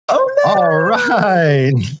All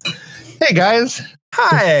right. Hey, guys.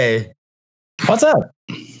 Hi. What's up?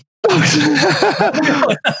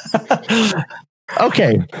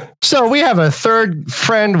 Okay. So we have a third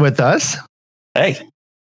friend with us. Hey.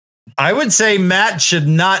 I would say Matt should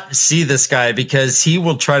not see this guy because he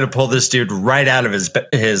will try to pull this dude right out of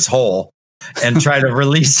his hole and try to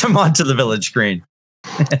release him onto the village green.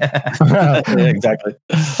 Yeah, exactly.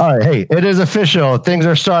 All right. Hey, it is official. Things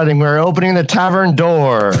are starting. We're opening the tavern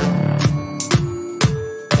door.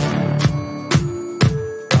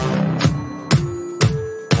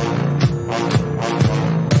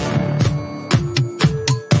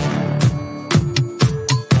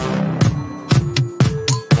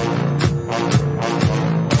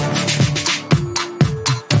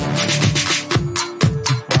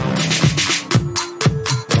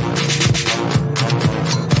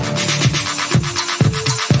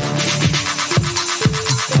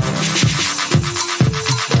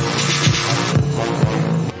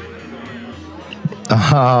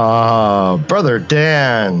 Brother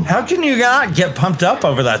Dan. How can you not get pumped up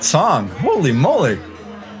over that song? Holy moly.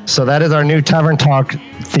 So that is our new Tavern Talk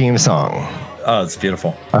theme song. Oh, it's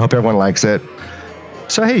beautiful. I hope everyone likes it.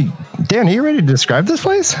 So, hey, Dan, are you ready to describe this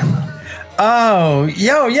place? Oh,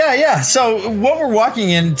 yeah. So what we're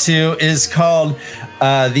walking into is called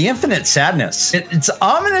The Infinite Sadness. It's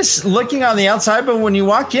ominous looking on the outside, but when you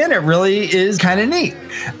walk in, it really is kind of neat.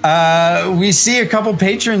 We see a couple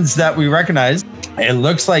patrons that we recognize. It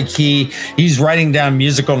looks like he's writing down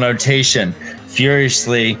musical notation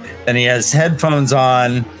furiously, and he has headphones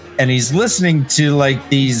on, and he's listening to like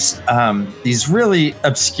these really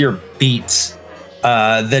obscure beats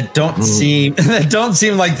that don't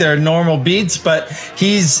seem like they're normal beats, but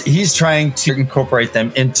he's trying to incorporate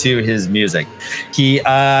them into his music. He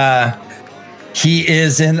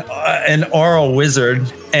is an oral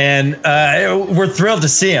wizard, and we're thrilled to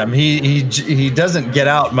see him. He doesn't get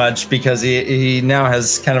out much because he now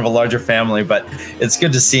has kind of a larger family, but it's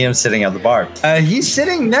good to see him sitting at the bar. He's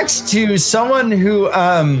sitting next to someone who,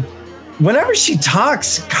 whenever she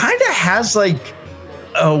talks, kind of has like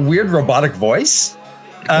a weird robotic voice.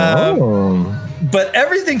 But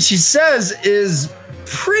everything she says is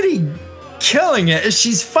pretty killing it.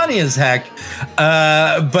 She's funny as heck.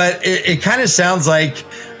 But it kind of sounds like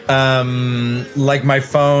my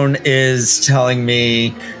phone is telling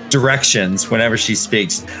me directions whenever she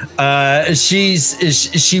speaks.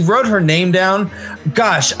 She wrote her name down.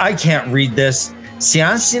 Gosh, I can't read this. So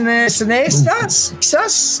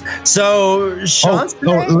Sean,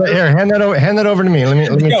 here, hand that over to me.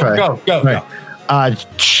 Let me try. Go.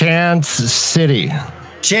 Chance City.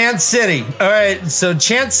 Chance City. All right. So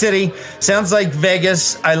Chance City sounds like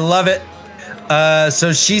Vegas. I love it.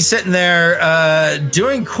 So she's sitting there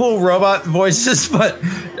doing cool robot voices, but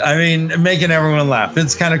I mean, making everyone laugh.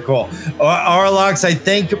 It's kind of cool. Orlox, I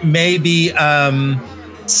think, may be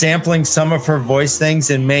sampling some of her voice things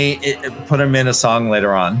and may put them in a song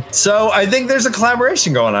later on. So I think there's a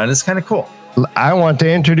collaboration going on. It's kind of cool. I want to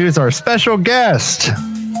introduce our special guest.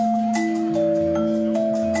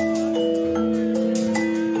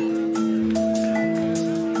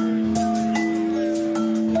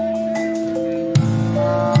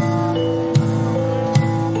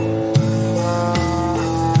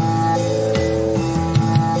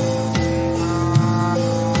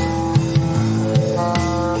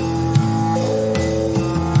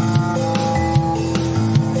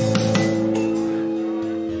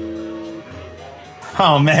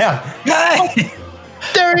 Oh man! Hi.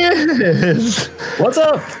 There he is. What's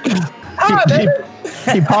up?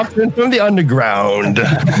 He popped in from the underground.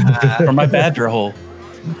 From my badger hole.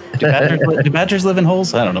 Do badgers live in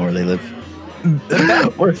holes? I don't know where they live.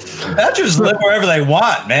 Badgers live wherever they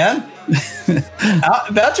want, man.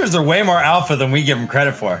 Badgers are way more alpha than we give them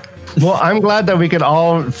credit for. Well, I'm glad that we could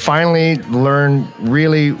all finally learn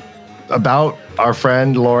really about our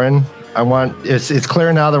friend Lauren. It's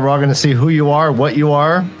clear now that we're all going to see who you are, what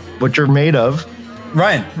you're made of.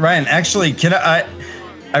 Ryan, actually, I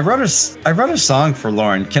wrote a song for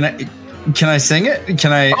Lauren. Can I sing it?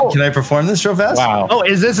 Can I perform this real fast? Wow. Oh,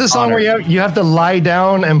 is this a song where you have to lie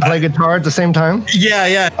down and play guitar at the same time?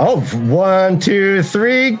 Yeah. Oh, 1, 2,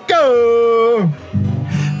 3, go.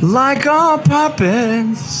 Like all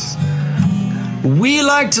puppets, we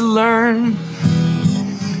like to learn.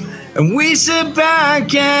 And we sit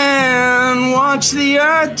back and watch the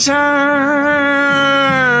earth turn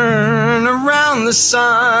around the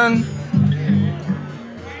sun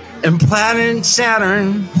and planet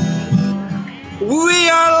Saturn. We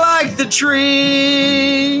are like the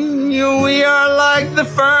tree, we are like the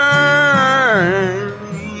fern,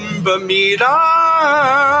 but meet our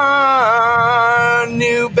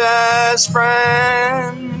new best best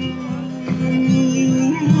friend.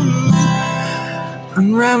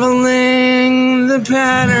 Unraveling the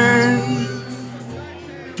pattern.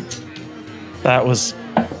 That was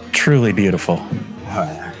truly beautiful.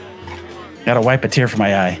 Gotta wipe a tear from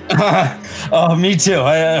my eye. Oh, me too.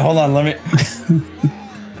 Hold on, let me.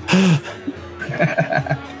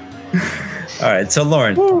 All right, so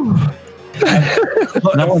Lauren.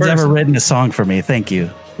 No one's ever written a song for me. Thank you.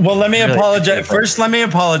 Well, let me apologize. First, let me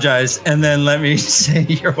apologize, and then let me say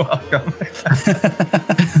you're welcome.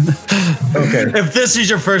 Okay. If this is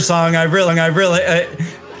your first song,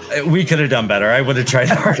 we could have done better. I would have tried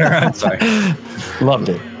harder. I'm sorry. Loved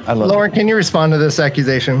it. I love Lauren, can you respond to this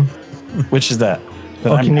accusation? Which is that?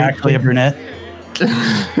 That I'm actually a brunette?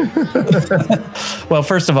 Well,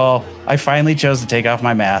 first of all, I finally chose to take off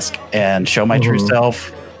my mask and show my true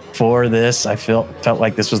self for this. I felt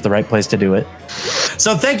like this was the right place to do it.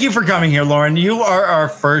 So thank you for coming here, Lauren. You are our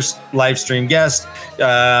first live stream guest. We've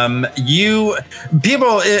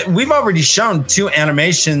already shown 2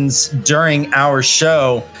 animations during our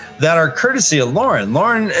show that are courtesy of Lauren.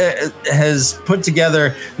 Lauren has put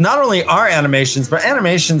together not only our animations, but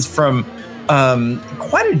animations from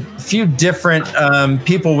quite a few different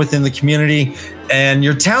people within the community. And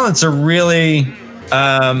your talents are really,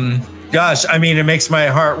 gosh, I mean, it makes my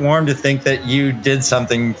heart warm to think that you did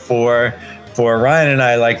something for Ryan and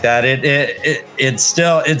I like that. It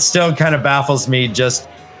still kind of baffles me just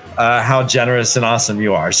how generous and awesome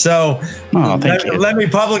you are. So let me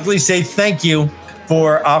publicly say thank you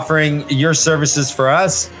for offering your services for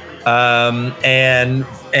us, and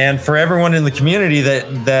for everyone in the community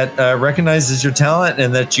that recognizes your talent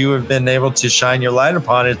and that you have been able to shine your light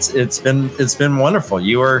upon. It's been wonderful.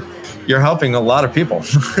 You're helping a lot of people.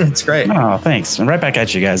 It's great. Oh, thanks. And right back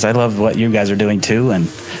at you guys. I love what you guys are doing too, and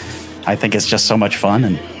I think it's just so much fun,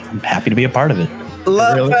 and I'm happy to be a part of it.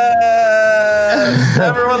 Love us.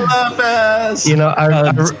 Everyone love us. You know,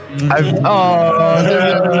 let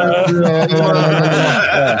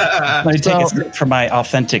me take a sip from my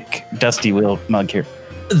authentic Dusty Wheel mug here.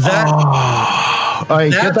 All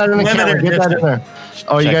right, get that in the camera. Get that in there.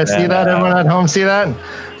 Oh, you guys see that? Everyone at home see that?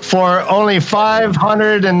 For only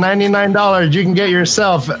 $599, you can get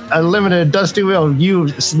yourself a limited Dusty Wheel. You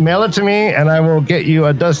mail it to me, and I will get you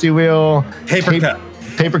a Dusty Wheel paper cup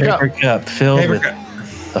filled with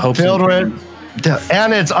the hopes. Filled with,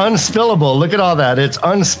 and it's unspillable. Look at all that. It's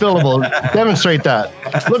unspillable. Demonstrate that.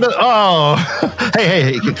 Look at. Oh,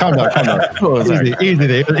 hey, calm down. Oh, easy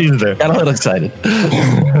there. Got a little excited.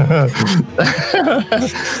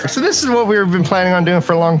 So this is what we've been planning on doing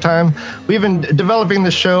for a long time. We've been developing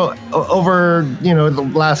the show over the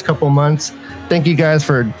last couple months. Thank you guys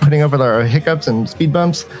for putting up with our hiccups and speed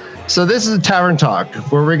bumps. So this is a Tavern Talk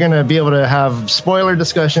where we're going to be able to have spoiler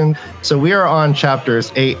discussion. So we are on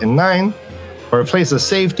chapters 8 and 9, or a place of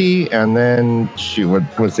safety, and then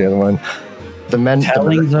what's the other one?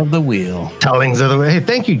 Tellings of the Wheel. Tellings of the Wheel. Hey,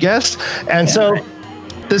 thank you, guest. And so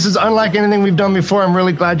this is unlike anything we've done before. I'm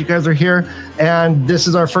really glad you guys are here. And this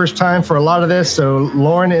is our first time for a lot of this. So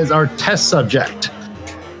Lauren is our test subject.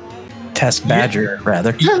 Test badger,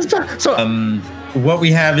 rather. So what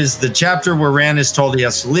we have is the chapter where Rand is told he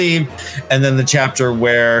has to leave, and then the chapter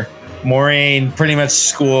where Moraine pretty much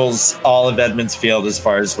schools all of Edmondsfield as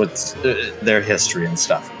far as what's their history and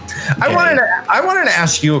stuff. Okay. I wanted to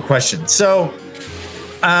ask you a question. So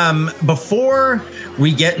before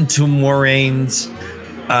we get into Moraine's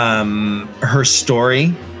her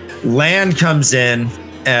story, Land comes in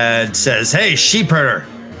and says, "Hey, sheep herder,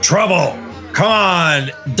 trouble. Come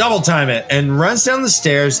on, double time it," and runs down the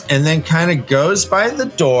stairs and then kind of goes by the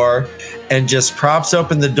door and just props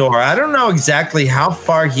open the door. I don't know exactly how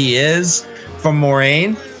far he is from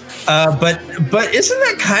Moraine, but isn't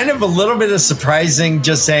that kind of a little bit of surprising?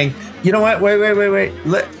 Just saying, you know what? Wait.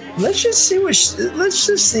 Let's just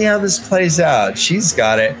see how this plays out. She's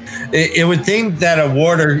got it. It would think that a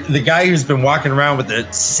warder, the guy who's been walking around with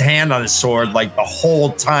his hand on his sword like the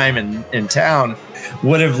whole time in town,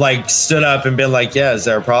 would have like stood up and been like, "Yeah, is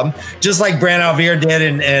there a problem?" Just like Bran Alvear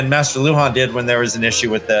did and Master Luhan did when there was an issue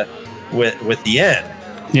with the inn.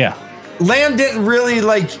 Yeah, Land didn't really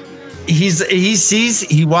like. He sees,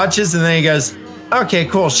 he watches, and then he goes, "Okay,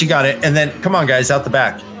 cool, she got it." And then, "Come on, guys, out the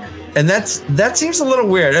back." And that seems a little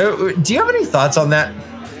weird. Do you have any thoughts on that?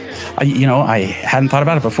 I hadn't thought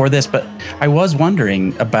about it before this, but I was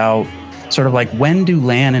wondering about sort of like, when do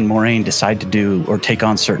Lan and Moraine decide to do or take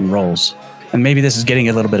on certain roles? And maybe this is getting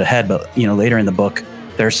a little bit ahead, but later in the book,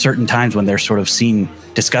 there are certain times when they're sort of seen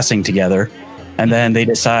discussing together, and then they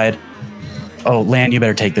decide, "Oh, Lan, you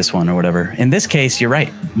better take this one," or whatever. In this case, you're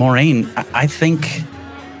right. Moraine, I think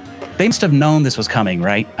they must have known this was coming,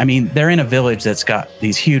 right? I mean, they're in a village that's got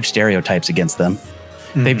these huge stereotypes against them.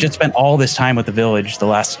 Mm-hmm. They've just spent all this time with the village the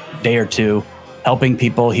last day or two, helping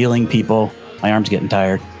people, healing people. My arm's getting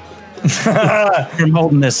tired. I'm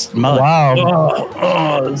holding this mug. Wow.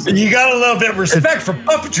 You got a little bit of respect for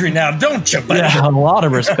puppetry now, don't you, buddy? Yeah, a lot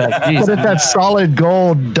of respect. Jeez. But at that solid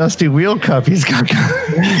gold dusty wheel cup he's got.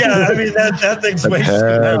 Yeah, I mean, that thing's way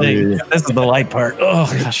too. This is the light part.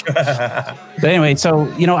 Oh, gosh. But anyway,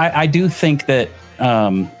 so, you know, I do think that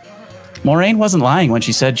Moiraine wasn't lying when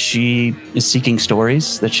she said she is seeking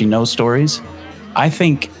stories, that she knows stories. I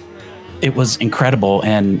think it was incredible,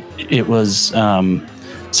 and it was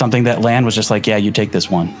something that Lan was just like, yeah, you take this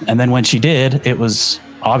one. And then when she did, it was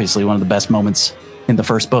obviously one of the best moments in the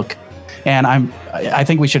first book. And I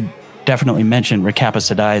think we should definitely mention Recapa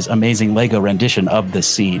Sedai's amazing Lego rendition of this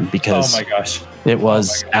scene, because oh my gosh, it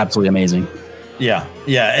was absolutely amazing. Yeah.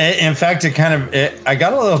 In fact, I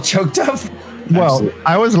got a little choked up. Well, Absolutely.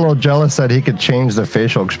 I was a little jealous that he could change the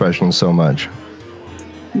facial expression so much.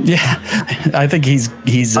 Yeah, I think he's.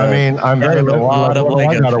 I mean, I'm very a lot of I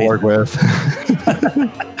Lego got to work with.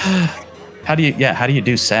 How do you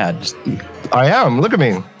do sad? Just, I am. Look at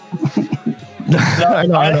me. I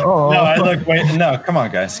know. No, come on,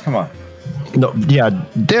 guys, come on. No, yeah,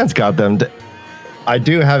 Dan's got them. I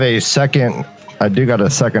do have a second. I do got a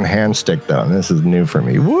second hand stick though. This is new for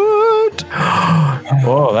me. What?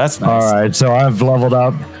 Whoa, that's nice. All right, so I've leveled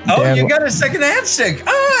up. Oh, Dan, you got a second hand stick.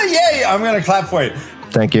 Oh, yay! I'm gonna clap for you.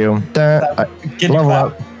 Thank you. Dan, Can you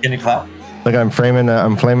clap? Can you clap? Look, I'm framing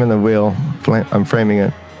the wheel. I'm framing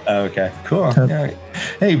it. Okay, cool. All right.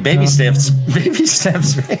 Hey, baby steps. Baby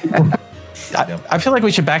steps. I feel like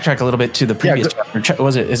we should backtrack a little bit to the previous chapter.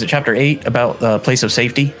 Is it chapter 8 about the place of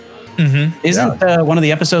safety? Mm-hmm. Isn't one of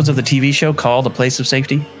the episodes of the TV show called A Place of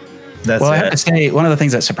Safety? That's I have to say, one of the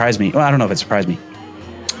things that surprised me, well, I don't know if it surprised me,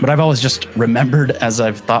 but I've always just remembered as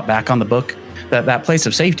I've thought back on the book that place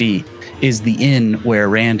of safety is the inn where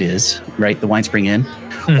Rand is, right? The Winespring Inn.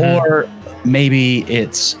 Mm-hmm. Or maybe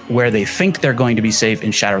it's where they think they're going to be safe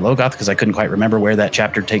in Shatter Logoth, because I couldn't quite remember where that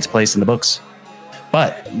chapter takes place in the books.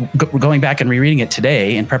 But going back and rereading it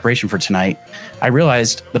today in preparation for tonight, I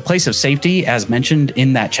realized the place of safety, as mentioned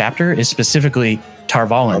in that chapter, is specifically Tar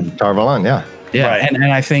Valon. Tar Valon, yeah. Yeah, right.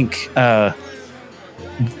 and I think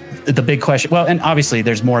the big question, well, and obviously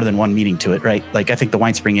there's more than one meaning to it, right? Like, I think the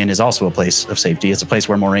Winespring Inn is also a place of safety. It's a place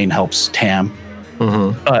where Moiraine helps Tam.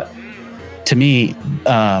 Mm-hmm. But to me,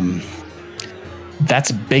 that's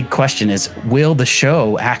a big question, is will the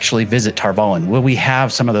show actually visit Tar Valon? Will we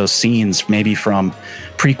have some of those scenes maybe from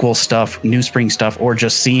prequel stuff, New Spring stuff, or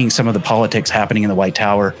just seeing some of the politics happening in the White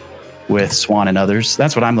Tower with Swan and others?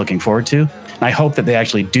 That's what I'm looking forward to. And I hope that they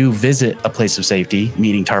actually do visit a place of safety,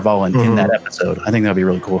 meaning Tar Valon, in that episode. I think that would be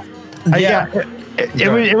really cool. It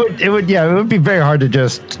would be very hard to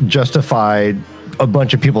just justify a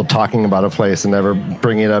bunch of people talking about a place and never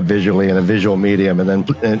bring it up visually in a visual medium and then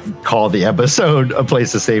call the episode A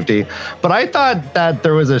Place of Safety. But I thought that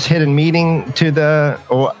there was this hidden meaning to the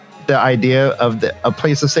idea of a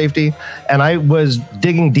place of safety. And I was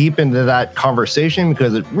digging deep into that conversation,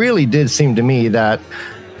 because it really did seem to me that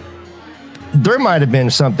there might have been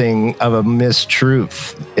something of a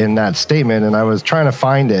mistruth in that statement. And I was trying to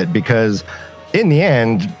find it, because in the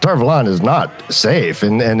end, Tar Valon is not safe,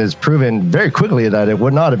 and is proven very quickly that it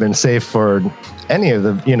would not have been safe for any of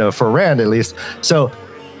the, for Rand at least. So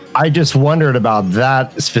I just wondered about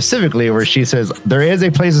that specifically, where she says there is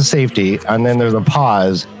a place of safety, and then there's a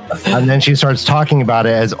pause, and then she starts talking about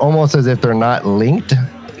it as almost as if they're not linked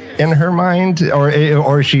in her mind,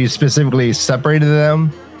 or she specifically separated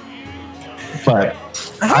them. But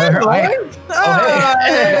hey,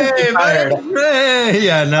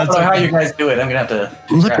 yeah, no. I don't know how you guys do it. I'm gonna have to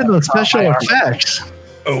look at those special effects.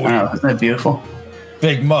 Oh, wow, isn't that beautiful?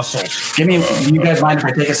 Big muscles. Do you guys mind if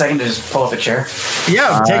I take a second to just pull up a chair?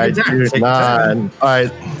 Yeah, take your time. All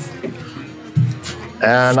right,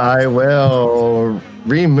 and I will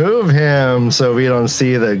remove him so we don't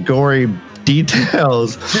see the gory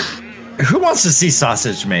details. Who wants to see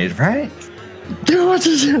sausage made, right? Who wants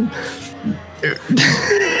to see?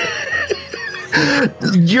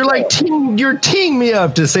 You're teeing me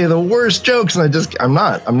up to say the worst jokes, and I'm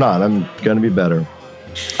not. I'm gonna be better.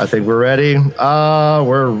 I think we're ready. Nope. Oh.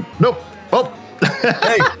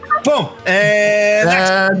 Hey, boom,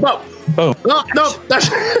 and boom. Boom. Nope.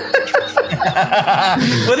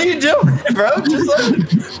 What are you doing, bro? Just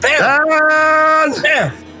like, bam.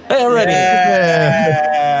 Hey, already.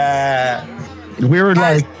 Yeah. We were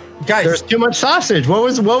Guys, there's too much sausage. What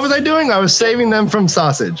was I doing? I was saving them from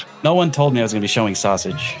sausage. No one told me I was going to be showing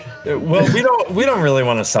sausage. Well, we don't really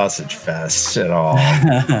want a sausage fest at all.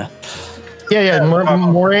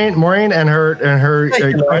 Maureen and her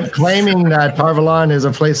claiming that Tarvalon is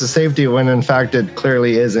a place of safety when in fact it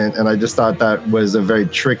clearly isn't. And I just thought that was a very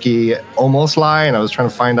tricky, almost lie. And I was trying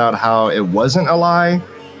to find out how it wasn't a lie.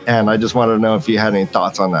 And I just wanted to know if you had any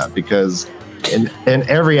thoughts on that, because in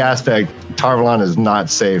every aspect, Tarvalon is not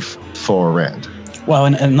safe for Rand. Well,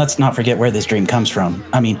 and let's not forget where this dream comes from.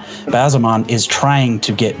 I mean, Bazamon is trying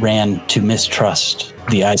to get Rand to mistrust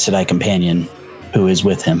the Aes Sedai companion who is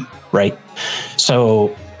with him, right?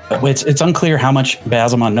 So it's unclear how much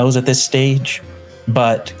Bazamon knows at this stage,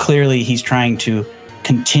 but clearly he's trying to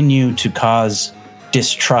continue to cause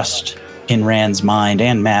distrust in Rand's mind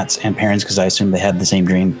and Matt's and Perrin's, because I assume they had the same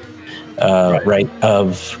dream, right?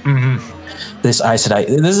 Of this Aes Sedai.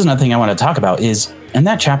 This is another thing I want to talk about is in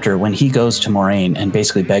that chapter when he goes to Moraine and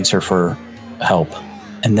basically begs her for help,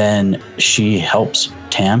 and then she helps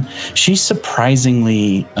Tam. She's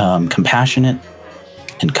surprisingly compassionate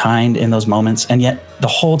and kind in those moments, and yet the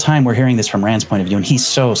whole time we're hearing this from Rand's point of view, and he's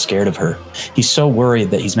so scared of her. He's so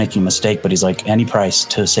worried that he's making a mistake, but he's like, any price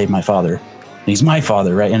to save my father. And he's my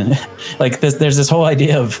father, right? And like there's this whole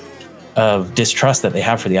idea of distrust that they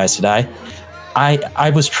have for the Aes Sedai.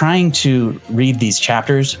 I was trying to read these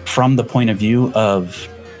chapters from the point of view of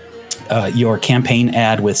your campaign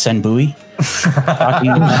ad with Senbui,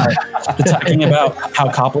 talking about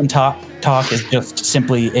how Copland talk is just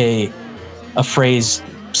simply a phrase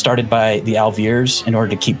started by the Alviers in order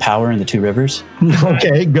to keep power in the Two Rivers.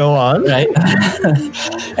 Okay, go on. Right.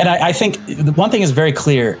 And I think the one thing is very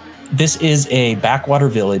clear. This is a backwater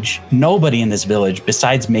village. Nobody in this village,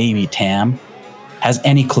 besides maybe Tam, has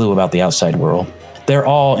any clue about the outside world. They're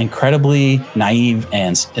all incredibly naive,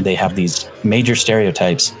 and they have these major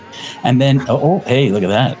stereotypes. And then, hey, look at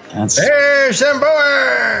that. Hey,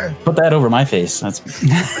 Senbui! Put that over my face. That's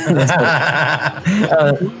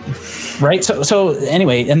right. So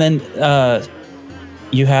anyway, and then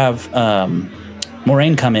you have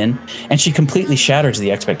Moraine come in, and she completely shatters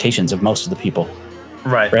the expectations of most of the people.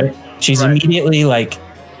 Right. She's immediately like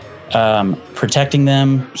protecting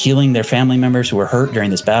them, healing their family members who were hurt during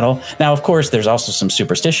this battle. Now, of course, there's also some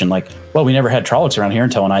superstition, like, well, we never had Trollocs around here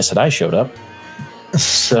until an Aes Sedai showed up.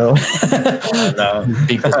 So,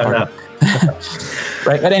 beat this part up.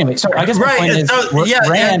 Right. But anyway, so I guess my point is,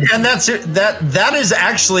 Rand, and that is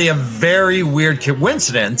actually a very weird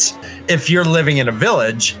coincidence. If you're living in a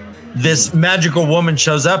village, this magical woman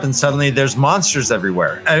shows up and suddenly there's monsters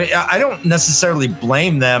everywhere. I don't necessarily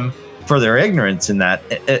blame them for their ignorance in that.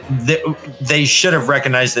 They should have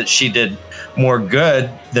recognized that she did more good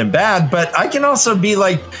than bad, but I can also be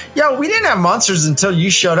like, yeah, we didn't have monsters until you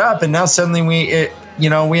showed up, and now suddenly we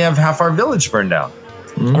have half our village burned down.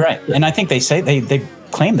 Right. And I think they say they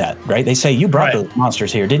claim that, right? They say you brought the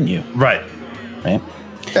monsters here, didn't you? Right. Yeah,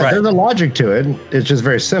 there's a logic to it. It's just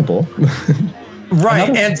very simple. Right.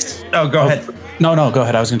 Go ahead. No, go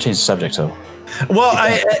ahead. I was going to change the subject. So, well,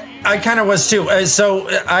 I kind of was too.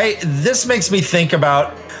 This makes me think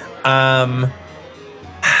about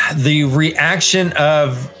the reaction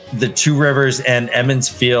of the Two Rivers and Emmons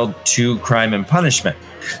Field to Crime and Punishment.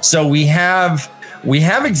 So we have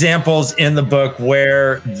examples in the book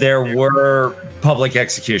where there were public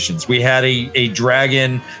executions. We had a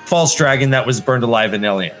false dragon that was burned alive in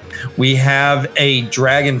Ilion. We have a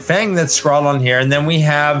dragon fang that's scrawled on here. And then we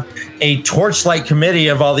have a torchlight committee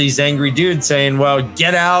of all these angry dudes saying, well,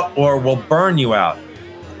 get out or we'll burn you out.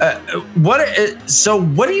 So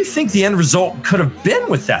what do you think the end result could have been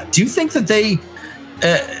with that? Do you think that they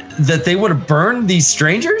would have burned these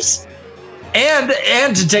strangers?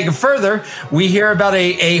 And to take it further, we hear about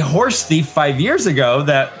a horse thief 5 years ago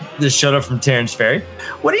that showed up from Terrence Ferry.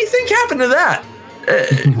 What do you think happened to that?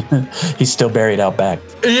 He's still buried out back.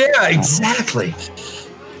 Yeah, exactly.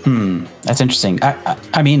 That's interesting.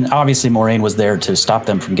 I mean, obviously Moraine was there to stop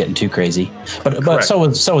them from getting too crazy, but so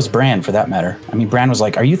was Bran, for that matter. I mean, Bran was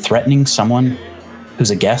like, "Are you threatening someone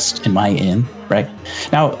who's a guest in my inn?" Right.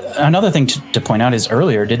 Now, another thing to point out is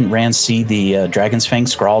earlier, didn't Rand see the Dragon's Fang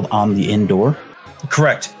scrawled on the inn door?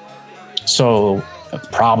 Correct. So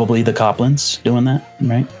probably the Coplands doing that,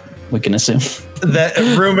 right? We can assume. That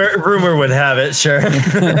rumor would have it, sure.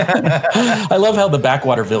 I love how the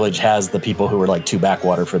backwater village has the people who were like too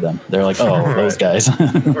backwater for them. They're like, oh, right. Those guys.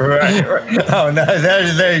 right. Oh no,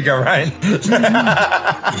 there you go, Ryan.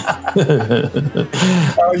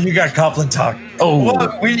 Oh, you got Copland talk. Oh,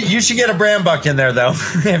 well, you should get a Bran Buck in there though,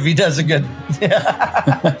 if he does a good.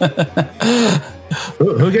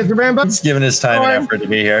 Who gets the Bran Buck? He's giving his time and effort to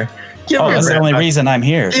be here. That's the only reason I'm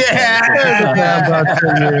here. Yeah.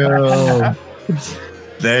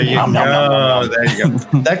 There you go. There you go.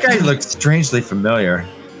 That guy looks strangely familiar.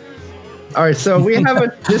 All right, so we have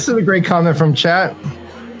this is a great comment from chat.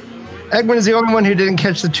 Egwin is the only one who didn't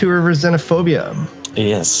catch the Two Rivers xenophobia.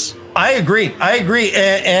 Yes. I agree.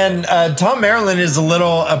 And Tom Maryland is a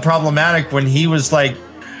little problematic when he was like,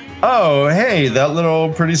 oh, hey, that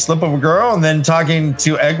little pretty slip of a girl. And then talking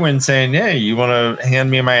to Egwin saying, hey, you want to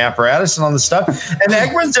hand me my apparatus and all this stuff? And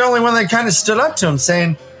Egwin's the only one that kind of stood up to him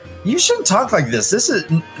saying, you shouldn't talk like this.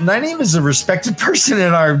 Nynaeve is a respected person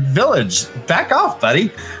in our village. Back off,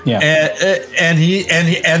 buddy. Yeah.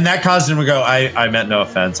 And that caused him to go, I meant no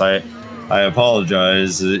offense. I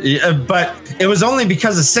apologize. But it was only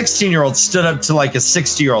because a 16-year-old stood up to like a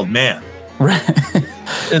 60-year-old man. Right.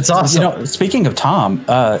 It's awesome. You know, speaking of Tom,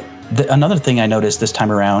 another thing I noticed this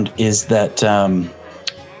time around is that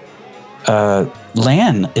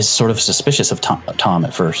Lan is sort of suspicious of Tom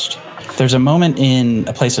at first. There's a moment in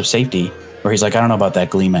A Place of Safety where he's like, I don't know about that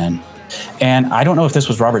Glee man. And I don't know if this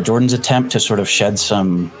was Robert Jordan's attempt to sort of shed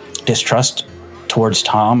some distrust towards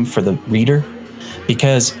Tom for the reader.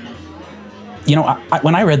 Because, you know,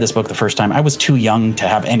 when I read this book the first time, I was too young to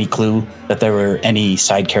have any clue that there were any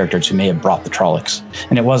side characters who may have brought the Trollocs.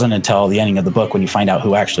 And it wasn't until the ending of the book when you find out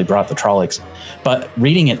who actually brought the Trollocs. But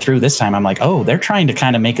reading it through this time, I'm like, oh, they're trying to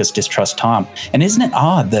kind of make us distrust Tom. And isn't it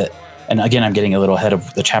odd that, and again, I'm getting a little ahead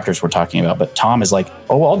of the chapters we're talking about, but Tom is like,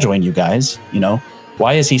 oh, I'll join you guys. You know,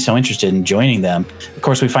 why is he so interested in joining them? Of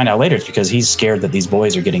course, we find out later it's because he's scared that these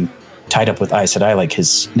boys are getting tied up with Aes Sedai like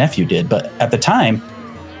his nephew did. But at the time,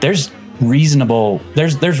 there's reason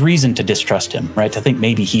to distrust him, right? To think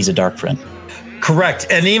maybe he's a dark friend. Correct.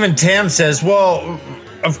 And even Tam says, well,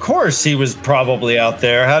 of course he was probably out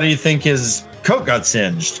there. How do you think his coat got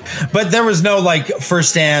singed? But there was no like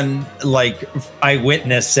firsthand like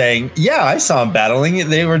eyewitness saying, yeah, I saw him battling.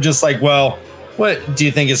 They were just like, well, what do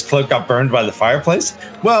you think, his cloak got burned by the fireplace?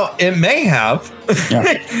 Well, it may have.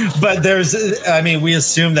 Yeah. But we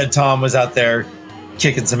assume that Tom was out there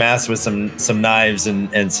kicking some ass with some knives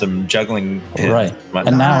and some juggling pins. Right.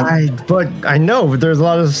 And now, I know there's a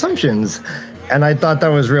lot of assumptions, and I thought that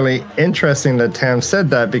was really interesting that Tam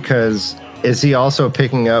said that, because is he also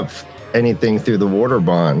picking up anything through the water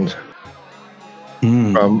bond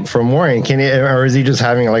from Moraine? Or is he just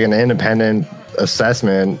having like an independent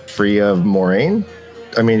assessment free of Moraine?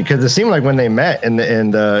 I mean, because it seemed like when they met in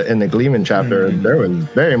the Gleeman chapter, there was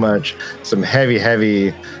very much some heavy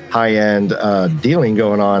high-end dealing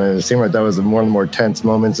going on, and it seemed like that was one of the more tense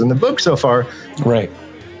moments in the book so far. Right.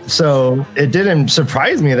 So it didn't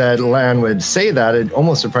surprise me that Lan would say that. It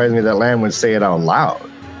almost surprised me that Lan would say it out loud.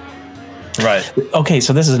 Right. Okay,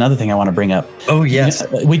 so this is another thing I want to bring up. Oh, yes.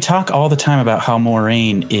 We talk all the time about how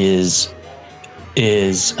Moraine is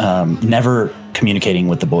never communicating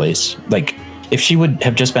with the boys. Like, if she would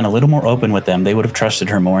have just been a little more open with them, they would have trusted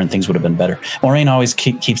her more and things would have been better. Moraine always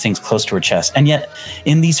keeps things close to her chest. And yet,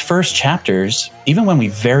 in these first chapters, even when we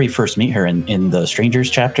very first meet her in the Strangers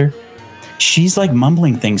chapter, she's like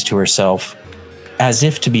mumbling things to herself as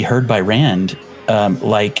if to be heard by Rand,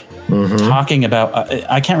 talking about,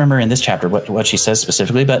 I can't remember in this chapter what she says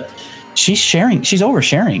specifically, but she's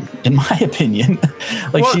oversharing, in my opinion.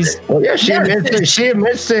 She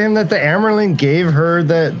admits to him that the Amyrlin gave her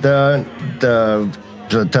the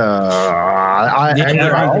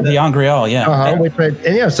Angreal,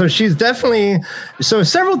 yeah. So she's definitely, so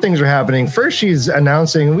several things are happening. First, she's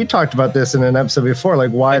announcing, we talked about this in an episode before,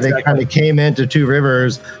 like why they kind of came into Two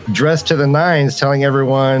Rivers dressed to the nines, telling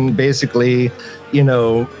everyone basically, you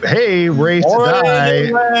know, hey, Aes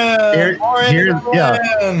Sedai.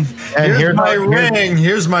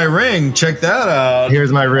 Here's my ring. Check that out.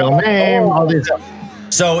 Here's my real name. All these.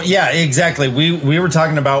 So yeah, exactly. We were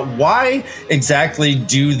talking about why exactly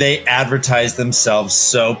do they advertise themselves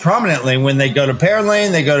so prominently when they go to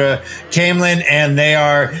Pearlane, they go to Camelin, and they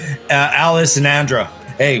are Alice and Andra.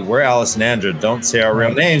 Hey, we're Alice and Andra. Don't say our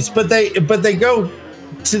real names, but they go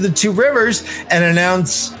to the Two Rivers and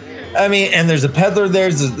announce. I mean, and there's a peddler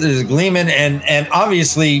there's a Gleeman, and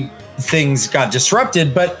obviously things got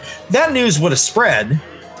disrupted, but that news would have spread.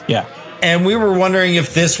 Yeah. And we were wondering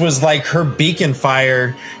if this was like her beacon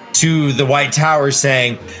fire to the White Tower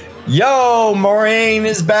saying, yo, Moraine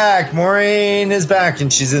is back. Moraine is back.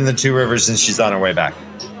 And she's in the Two Rivers and she's on her way back.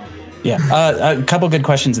 Yeah. A couple good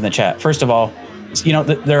questions in the chat. First of all, you know,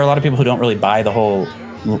 there are a lot of people who don't really buy the whole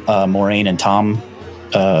Moraine and Tom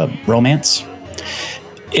romance.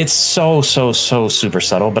 It's so super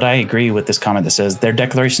subtle, but I agree with this comment that says their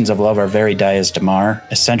declarations of love are very Dias Damar,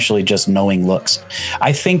 essentially just knowing looks.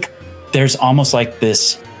 I think there's almost like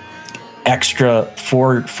this extra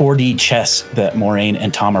 4D chess that Moraine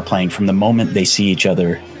and Tom are playing from the moment they see each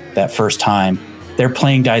other that first time. they're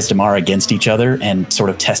playing Dies Damar against each other and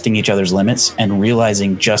sort of testing each other's limits and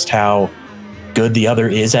realizing just how good the other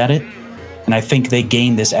is at it. And I think they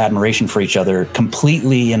gain this admiration for each other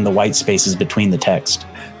completely in the white spaces between the text,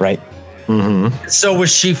 right? Mm-hmm. So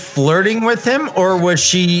was she flirting with him, or was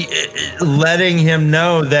she letting him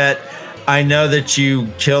know that I know that you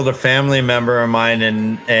killed a family member of mine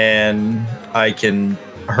and I can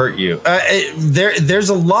hurt you? There's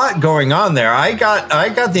a lot going on there. I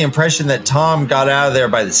got the impression that Tom got out of there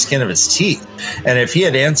by the skin of his teeth. And if he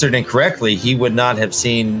had answered incorrectly, he would not have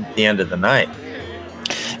seen the end of the night.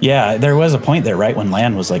 Yeah, there was a point there, right, when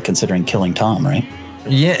Lan was like considering killing Tom, right?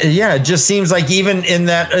 Yeah. It just seems like even in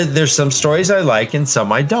that, there's some stories I like and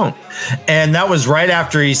some I don't. And that was right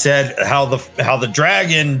after he said how the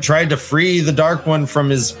dragon tried to free the Dark One from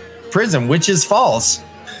his prison, which is false.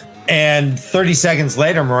 And 30 seconds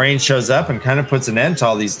later, Moiraine shows up and kind of puts an end to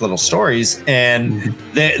all these little stories. And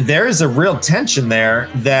there is a real tension there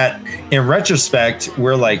that, in retrospect,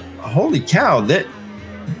 we're like, holy cow, did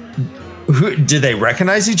they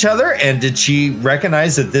recognize each other? And did she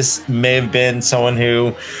recognize that this may have been someone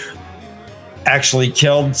who actually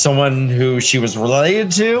killed someone who she was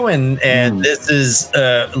related to? And this is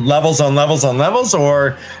levels on levels on levels,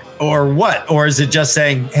 or what? Or is it just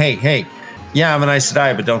saying, hey, yeah, I'm an Aes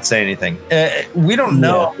Sedai, but don't say anything? We don't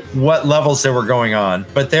know what levels there were going on,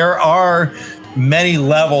 but there are many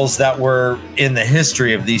levels that were in the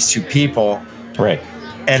history of these two people. Right.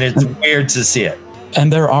 And it's weird to see it.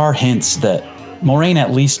 And there are hints that Moiraine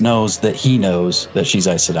at least knows that he knows that she's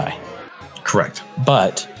Aes Sedai. Correct.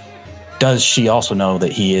 But does she also know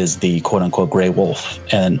that he is the quote-unquote Grey Wolf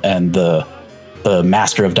and the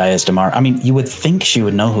master of Dias Damar? I mean, you would think she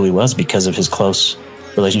would know who he was because of his close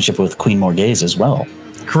relationship with Queen Morghese as well.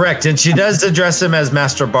 Correct. And she does address him as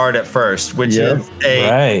Master Bard at first, which is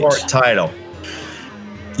a court title.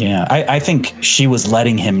 Yeah, I think she was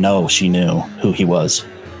letting him know she knew who he was.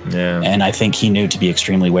 Yeah. And I think he knew to be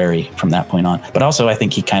extremely wary from that point on. But also, I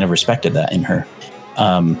think he kind of respected that in her.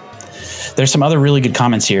 There's some other really good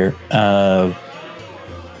comments here.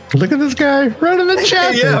 Look at this guy running the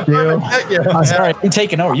chat. I'm sorry, I'm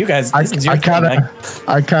taking over. You guys, I kind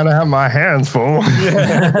of have my hands full.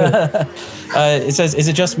 It says, is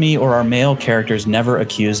it just me, or are male characters never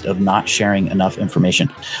accused of not sharing enough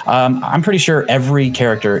information? I'm pretty sure every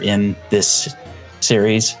character in this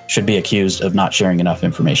series should be accused of not sharing enough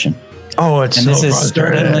information. Oh, it's and this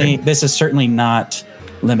is certainly not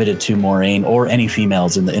limited to Moiraine or any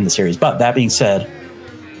females in the series. But that being said,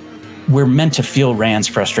 we're meant to feel Rand's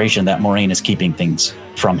frustration that Moiraine is keeping things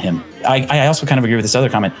from him. I also kind of agree with this other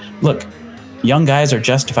comment. Look, young guys are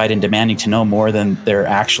justified in demanding to know more than they're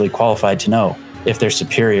actually qualified to know if they're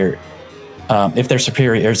superior. If their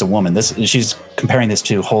superior is a woman. She's comparing this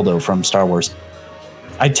to Holdo from Star Wars.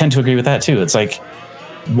 I tend to agree with that too. It's like,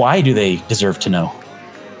 why do they deserve to know?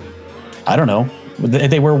 I don't know.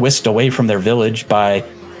 They were whisked away from their village by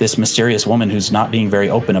this mysterious woman who's not being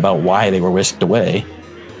very open about why they were whisked away.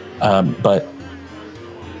 But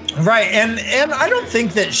right, and I don't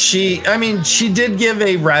think that she did give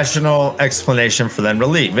a rational explanation for them to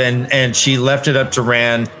leave, and she left it up to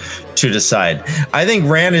Rand to decide. I think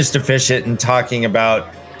Rand is deficient in talking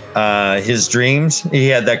about his dreams. He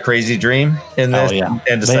had that crazy dream in this. Oh, yeah.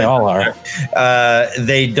 And they all are.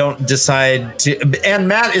 They don't decide to, and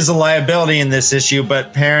Matt is a liability in this issue,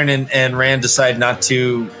 but Perrin and Rand decide not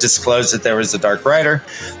to disclose that there was a Dark Rider.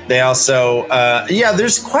 They also,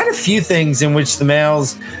 there's quite a few things in which the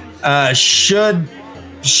males should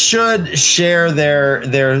share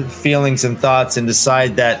their feelings and thoughts and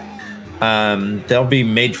decide that they'll be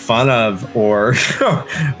made fun of, or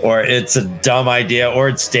it's a dumb idea, or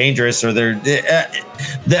it's dangerous, or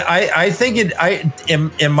I think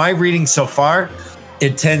in my reading so far,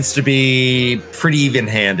 it tends to be pretty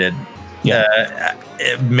even-handed,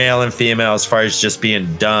 male and female, as far as just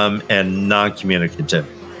being dumb and non-communicative.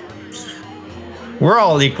 We're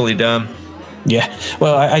all equally dumb. Yeah,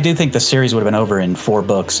 well, I do think the series would have been over in 4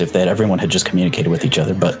 books if everyone had just communicated with each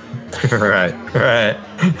other, but right.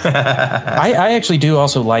 I actually do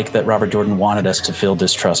also like that Robert Jordan wanted us to feel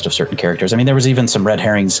distrust of certain characters. I mean, there was even some red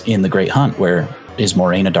herrings in The Great Hunt where, is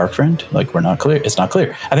Moiraine a dark friend? Like, we're not clear. It's not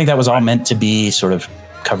clear. I think that was all meant to be sort of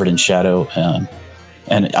covered in shadow.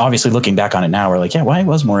 And obviously looking back on it now, we're like, yeah, why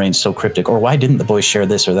was Moiraine so cryptic? Or why didn't the boys share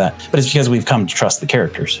this or that? But it's because we've come to trust the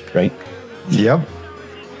characters, right? Yep.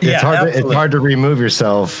 It's hard to remove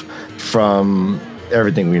yourself from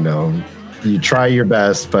everything we know. You try your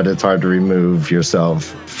best, but it's hard to remove yourself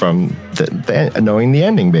from knowing the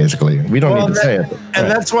ending. Basically, we don't need to say it. And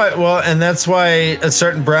that's why a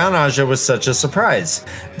certain Brown Aja was such a surprise,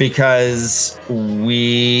 because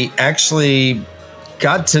we actually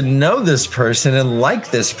got to know this person and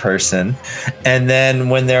like this person. And then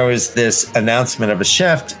when there was this announcement of a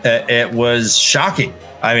shift, it was shocking.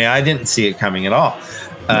 I mean, I didn't see it coming at all.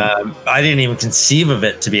 I didn't even conceive of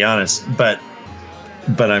it, to be honest. But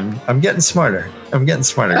I'm getting smarter. I'm getting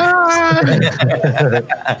smarter.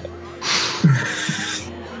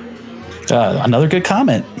 Another good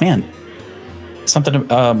comment, man. Something.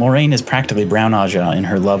 Moraine is practically Brown Aja in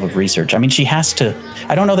her love of research. I mean, she has to.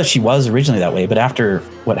 I don't know that she was originally that way, but after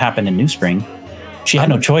what happened in New Spring, she had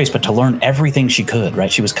no choice but to learn everything she could.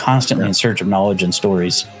 Right? She was constantly in search of knowledge and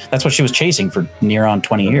stories. That's what she was chasing for near on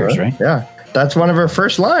 20 years, right? Yeah. That's one of her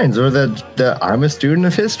first lines, or the I'm a student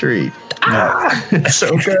of history. It's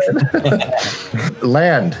so good.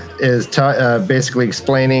 Land is basically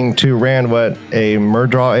explaining to Rand what a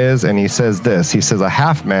Murdraw is, and he says this. He says, a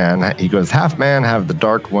half man, he goes, half man have the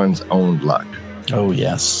Dark One's own luck. Oh,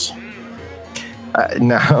 yes.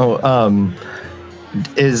 Now,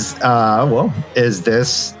 is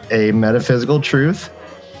this a metaphysical truth?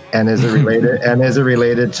 And is it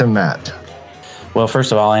related to Matt? Well,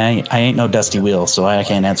 first of all, I ain't no Dusty Wheel, so I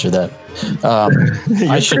can't answer that.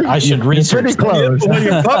 I should research. Pretty close.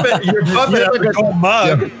 Your puppet like a gold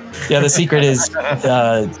mug. Yeah, the secret is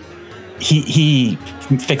he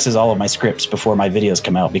fixes all of my scripts before my videos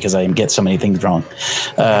come out because I get so many things wrong.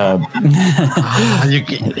 There's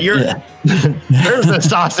the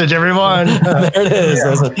sausage, everyone. There it is.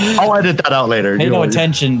 Yeah. I'll edit that out later. Pay no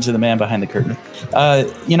attention to the man behind the curtain.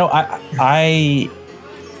 I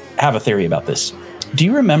have a theory about this. Do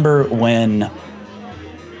you remember when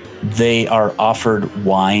they are offered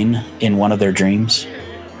wine in one of their dreams?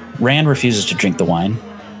 Rand refuses to drink the wine.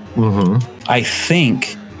 Mm-hmm. I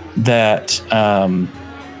think that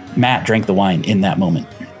Matt drank the wine in that moment.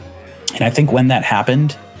 And I think when that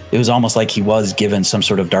happened, it was almost like he was given some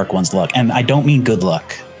sort of Dark One's luck. And I don't mean good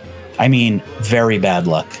luck. I mean very bad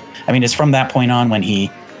luck. I mean, it's from that point on when he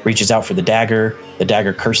reaches out for the dagger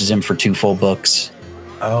curses him for 2 full books.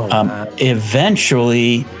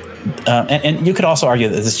 Eventually, and you could also argue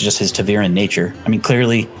that this is just his Taviran nature. I mean,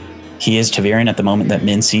 clearly he is Taviran at the moment that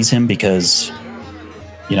Min sees him because,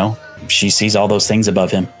 she sees all those things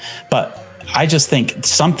above him. But I just think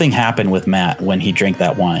something happened with Matt when he drank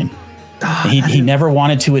that wine. He never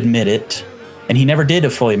wanted to admit it, and he never did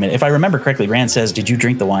fully admit it. If I remember correctly, Rand says, "Did you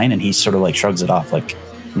drink the wine?" And he sort of like shrugs it off, like,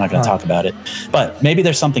 I'm not going to talk about it. But maybe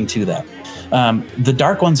there's something to that. The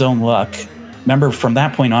Dark One's own luck. Remember, from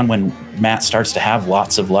that point on, when Matt starts to have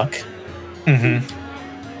lots of luck,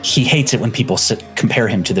 he hates it when people compare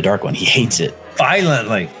him to the Dark One. He hates it.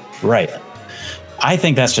 Violently. Right. I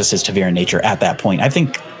think that's just his Taviran nature at that point. I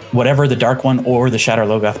think whatever the Dark One or the Shatter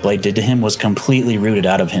Logoth Blade did to him was completely rooted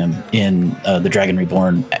out of him in the Dragon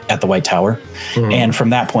Reborn at the White Tower. Mm-hmm. And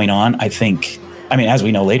from that point on, I think, as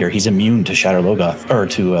we know later, he's immune to Shatter Logoth, or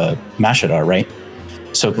to Mashadar, right?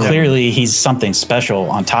 So clearly he's something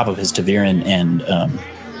special on top of his Taviran and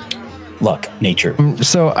luck nature.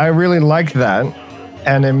 So I really like that.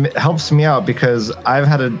 And it helps me out because I've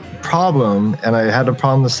had a problem, and I had a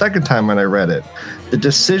problem the second time when I read it. The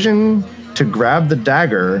decision to grab the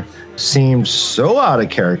dagger seemed so out of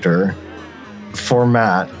character for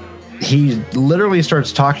Matt. He literally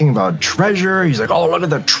starts talking about treasure. He's like, "Oh, look at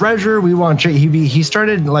the treasure. We want." He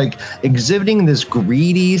started like exhibiting this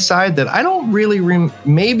greedy side that I don't really.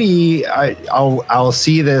 Maybe I'll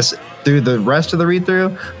see this through the rest of the read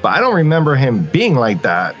through, but I don't remember him being like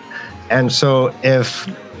that. And so if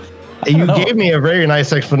you gave me a very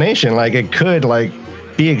nice explanation, like it could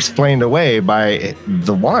be explained away by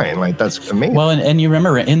the wine. Like, that's amazing. Well, and you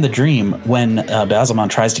remember in the dream when Basilmon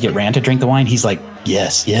tries to get Rand to drink the wine, he's like,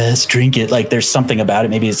 yes, drink it. Like, there's something about it.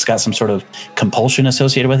 Maybe it's got some sort of compulsion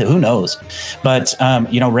associated with it. Who knows? But,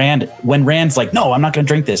 when Rand's like, no, I'm not going to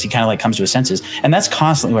drink this, he kind of comes to his senses. And that's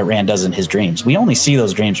constantly what Rand does in his dreams. We only see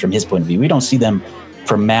those dreams from his point of view. We don't see them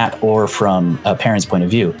from Matt or from Perrin's point of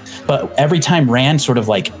view. But every time Rand sort of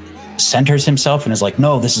centers himself and is like,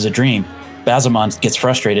 no, this is a dream, Basilmon gets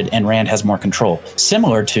frustrated and Rand has more control.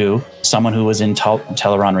 Similar to someone who was in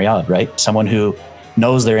Teleron Riyadh, right? Someone who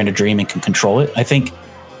knows they're in a dream and can control it. I think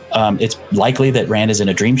it's likely that Rand is in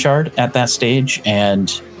a dream shard at that stage, and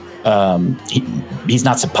he's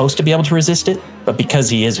not supposed to be able to resist it, but because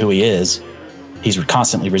he is who he is, he's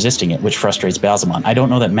constantly resisting it, which frustrates Basilmon. I don't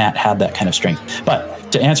know that Matt had that kind of strength.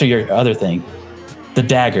 But to answer your other thing, the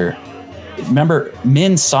dagger. Remember,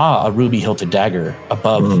 Min saw a ruby-hilted dagger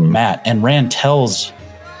above Matt, and Rand tells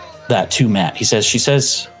that to Matt. She says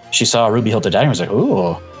she saw a ruby-hilted dagger. I was like,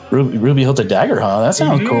 ooh, ruby-hilted dagger, huh? That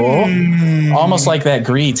sounds cool. Almost like that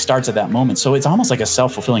greed starts at that moment. So it's almost like a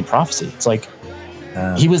self-fulfilling prophecy. It's like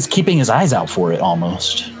he was keeping his eyes out for it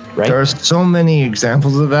almost. right? There are so many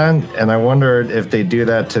examples of that, and I wondered if they do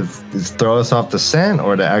that to throw us off the scent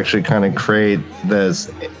or to actually kind of create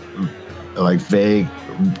this like vague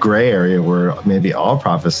gray area where maybe all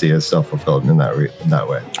prophecy is self-fulfilled in that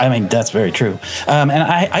way. I mean, that's very true. And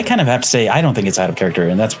I kind of have to say, I don't think it's out of character,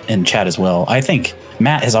 and that's in chat as well. I think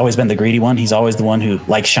Matt has always been the greedy one. He's always the one who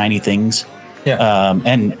likes shiny things. Yeah.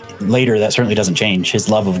 And later, that certainly doesn't change. His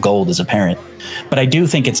love of gold is apparent. But I do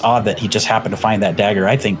think it's odd that he just happened to find that dagger.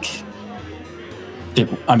 I think,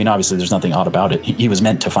 obviously, there's nothing odd about it. He was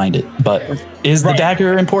meant to find it. But is the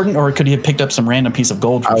dagger important, or could he have picked up some random piece of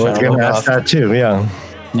gold from I was going to ask that too, yeah.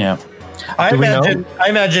 Yeah. I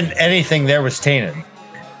imagine anything there was tainted.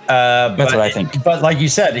 That's what I think. But like you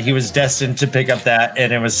said, he was destined to pick up that,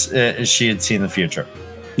 and it was she had seen the future.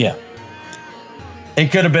 Yeah. It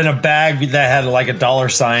could have been a bag that had like a dollar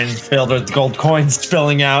sign filled with gold coins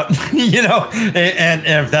spilling out, and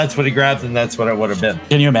if that's what he grabbed, then that's what it would have been.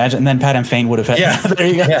 Can you imagine? And then Pat and Fane would have had, there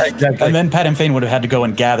you go. Yeah, exactly. And then Pat and Fane would have had to go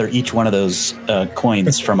and gather each one of those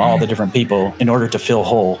coins from all the different people in order to fill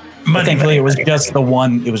whole. But thankfully, it was just the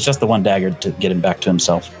one. It was just the one dagger to get him back to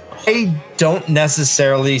himself. I don't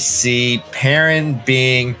necessarily see Perrin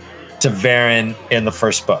being Tavern in the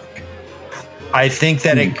first book. I think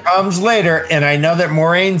that it comes later, and I know that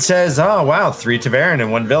Moraine says, "Oh wow, 3 Tavern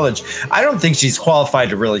in 1 village." I don't think she's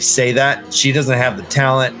qualified to really say that. She doesn't have the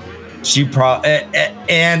talent. To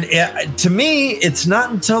me, it's not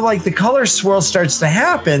until like the color swirl starts to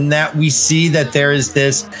happen that we see that there is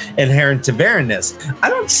this inherent Tavernness. I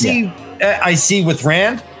don't see. I see with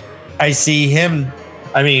Rand. I see him.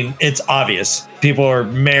 I mean, it's obvious. People are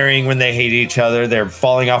marrying when they hate each other. They're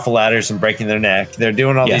falling off of ladders and breaking their neck. They're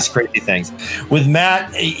doing all these crazy things. With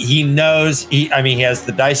Matt, he knows. He has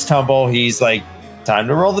the dice tumble. He's like, time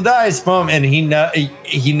to roll the dice, boom, and he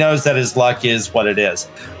knows that his luck is what it is.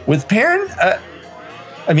 With Perrin,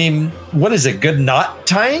 what is it? Good knot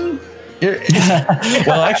tying?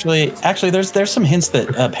 Well, actually, there's some hints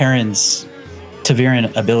that Perrin's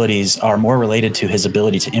Taviran abilities are more related to his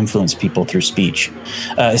ability to influence people through speech,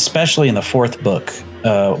 especially in the 4th book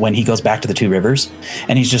when he goes back to the 2 rivers,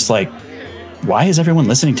 and he's just like, why is everyone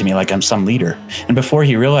listening to me like I'm some leader? And before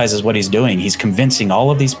he realizes what he's doing, he's convincing all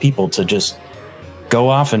of these people to just go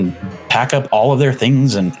off and pack up all of their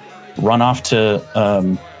things and run off to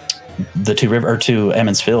the 2 river or to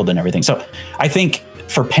Emmons Field and everything. So I think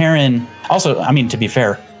for Perrin, also, to be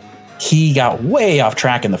fair, he got way off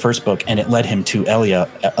track in the 1st book, and it led him to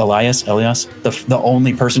Elias, the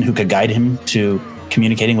only person who could guide him to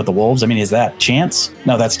communicating with the wolves. Is that Chance?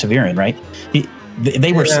 No, that's Taviran, right?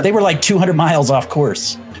 They were like 200 miles off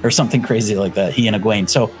course or something crazy like that, he and Egwene.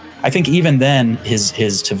 So I think even then his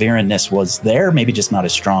Taviranness was there, maybe just not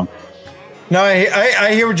as strong. No,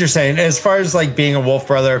 I hear what you're saying. As far as like being a wolf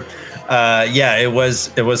brother, it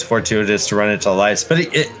was fortuitous to run into Elias,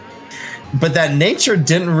 but that nature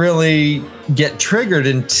didn't really get triggered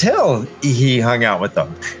until he hung out with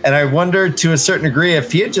them. And I wonder, to a certain degree,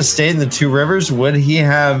 if he had just stayed in the 2 rivers, would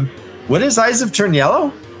his eyes have turned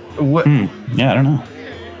yellow? Yeah, I don't know.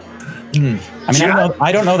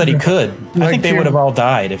 I don't know that he could. I think they would have all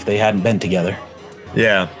died if they hadn't been together.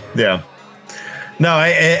 Yeah. No,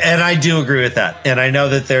 I do agree with that. And I know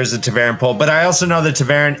that there's a Tavern pull, but I also know that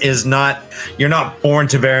Tavern is not, you're not born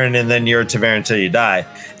Tavern and then you're a Tavern until you die.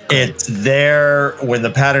 It's there when the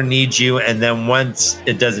pattern needs you, and then once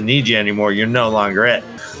it doesn't need you anymore, you're no longer it.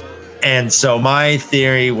 And so my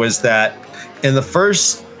theory was that in the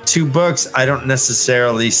first 2 books, I don't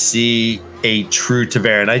necessarily see a true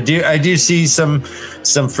Tavern. I do see some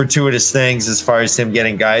fortuitous things as far as him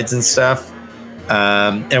getting guides and stuff,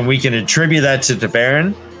 and we can attribute that to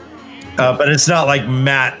Tavern. But it's not like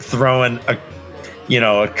Matt throwing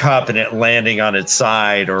a cup and it landing on its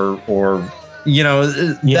side or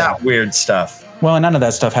that weird stuff. Well, and none of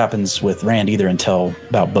that stuff happens with Rand either until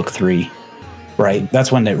about book 3, right?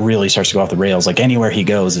 That's when it really starts to go off the rails. Like anywhere he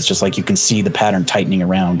goes, it's just like you can see the pattern tightening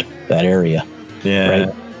around that area. Yeah.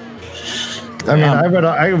 Right?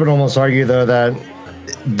 I would almost argue though that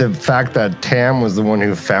the fact that Tam was the one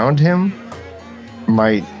who found him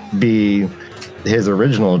might be his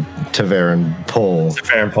original Tavern pull.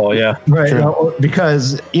 Tavern pull, yeah. Right.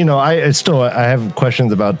 Because, I have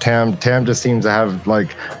questions about Tam. Tam just seems to have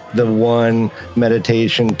like the one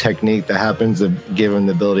meditation technique that happens to give him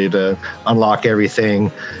the ability to unlock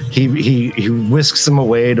everything. He whisks him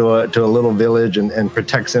away to a little village and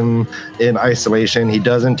protects him in isolation. He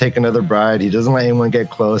doesn't take another bride. He doesn't let anyone get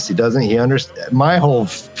close. He understands. My whole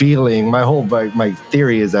feeling, my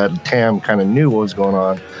theory is that Tam kind of knew what was going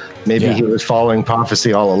on. Maybe he was following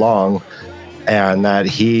prophecy all along, and that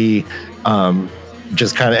he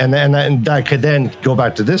just kind of, and that could then go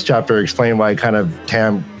back to this chapter, explain why kind of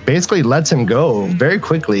Tam basically lets him go very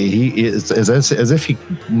quickly. He is as if he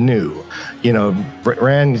knew, you know,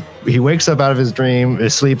 Rand, he wakes up out of his dream,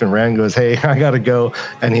 his sleep, and Rand goes, "Hey, I gotta go,"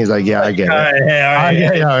 and he's like, "Yeah, I get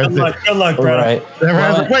it." Good luck, bro. Right. And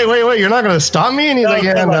Rand's like, wait, you're not gonna stop me? And he's like,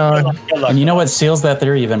 "Yeah, no." And you know what seals that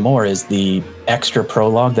theory even more is the extra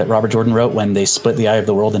prologue that Robert Jordan wrote when they split the Eye of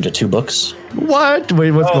the World into 2 books. What?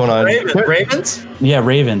 Wait, what's going on? Ravens? Yeah,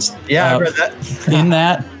 Ravens. Yeah, I read that. In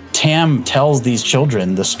that, Tam tells these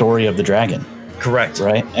children the story of the dragon. Correct.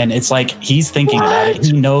 Right? And it's like he's thinking about it.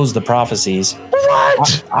 He knows the prophecies.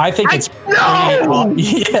 What? I think it's... No!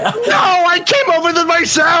 Yeah. No, I came up with it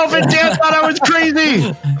myself, and Dan thought I was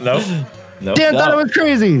crazy. Nope. Dan thought I was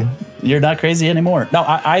crazy. You're not crazy anymore. No,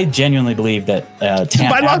 I genuinely believe that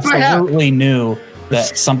Tam absolutely knew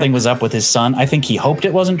that something was up with his son. I think he hoped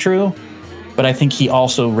it wasn't true, but I think he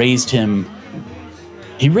also raised him.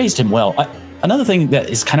 He raised him well. Another thing that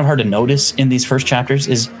is kind of hard to notice in these first chapters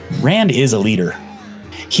is Rand is a leader.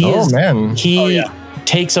 He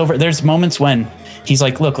takes over. There's moments when he's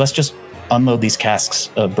like, "Look, let's just unload these casks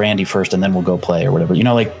of brandy first, and then we'll go play or whatever." You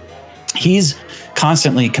know, like he's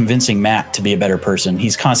constantly convincing Matt to be a better person.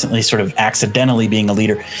 He's constantly sort of accidentally being a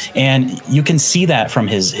leader. And you can see that from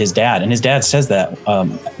his dad. And his dad says that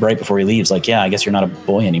right before he leaves, like, "Yeah, I guess you're not a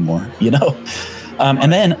boy anymore," you know?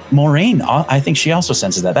 And then Moiraine, I think she also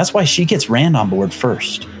senses that. That's why she gets Rand on board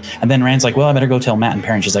first. And then Rand's like, "Well, I better go tell Matt and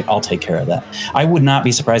Perrin." She's like, "I'll take care of that." I would not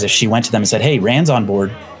be surprised if she went to them and said, "Hey, Rand's on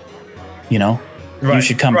board. You know, you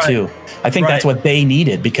should come too." I think that's what they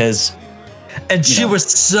needed because... And she was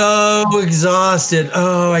so exhausted.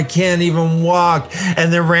 "Oh, I can't even walk."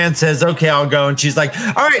 And then Rand says, "Okay, I'll go." And she's like,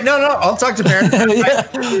 "All right, no, I'll talk to Perrin."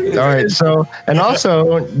 All right. So, and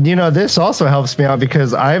also, you know, this also helps me out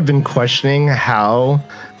because I've been questioning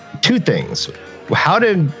two things. How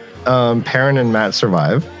did Perrin and Matt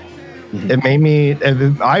survive? It made me,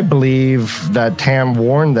 I believe that Tam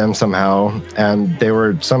warned them somehow and they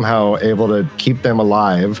were somehow able to keep them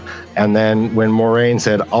alive. And then when Moiraine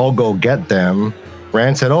said, "I'll go get them,"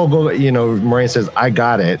 Rand said, "Oh, go," you know, Moiraine says, "I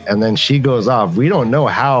got it." And then she goes off. We don't know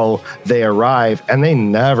how they arrive and they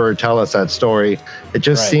never tell us that story. It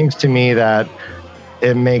just seems to me that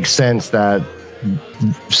it makes sense that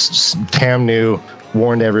Tam knew,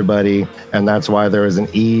 warned everybody, and that's why there was an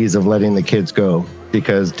ease of letting the kids go.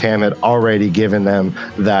 Because Tam had already given them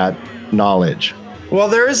that knowledge. Well,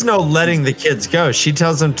 there is no letting the kids go. She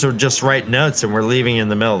tells them to just write notes and we're leaving in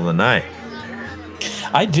the middle of the night.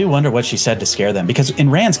 I do wonder what she said to scare them. Because in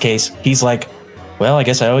Rand's case, he's like, "Well, I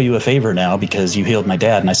guess I owe you a favor now because you healed my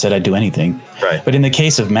dad and I said I'd do anything." Right. But in the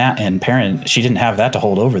case of Matt and Perrin, she didn't have that to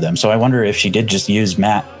hold over them. So I wonder if she did just use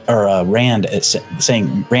Matt or Rand as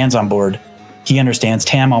saying, "Rand's on board. He understands.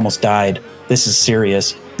 Tam almost died. This is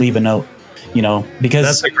serious. Leave a note." You know, because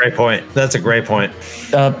that's a great point.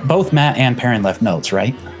 Both Matt and Perrin left notes,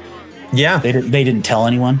 right? Yeah, they didn't tell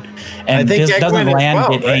anyone. And doesn't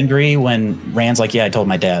Rand get angry when Rand's like, "Yeah, I told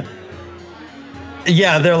my dad."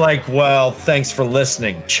 Yeah, they're like, "Well, thanks for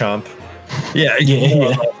listening, chump." Yeah.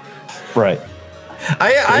 Right.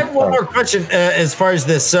 I have one more question as far as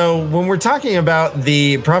this. So when we're talking about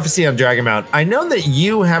the prophecy on Dragonmount, I know that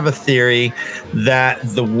you have a theory that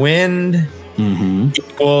the wind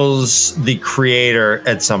equals the creator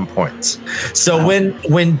at some points. So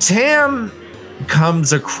when Tam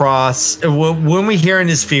comes across, when we hear in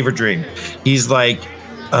his fever dream, he's like,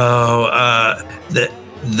 "Oh,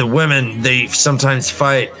 the women, they sometimes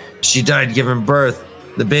fight. She died giving birth.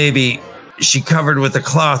 The baby, she covered with a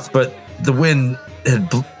cloth, but the wind had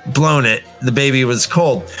blown it. The baby was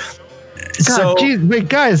cold." God, geez, wait,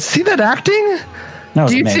 guys, see that acting?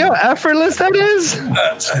 Do you see how effortless that is?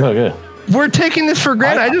 So good. We're taking this for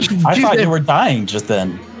granted. I thought you were dying just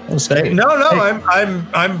then. That was scary. No,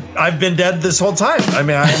 I've been dead this whole time. I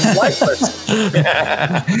mean, I'm lifeless.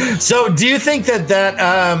 So, do you think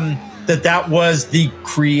that was the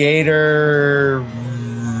creator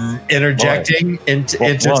interjecting into?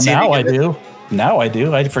 Well, now I do. Now I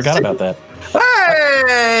do. I forgot about that.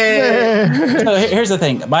 Hey! So here's the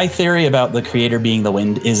thing. My theory about the creator being the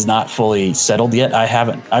wind is not fully settled yet.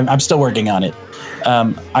 I'm still working on it.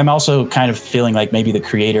 I'm also kind of feeling like maybe the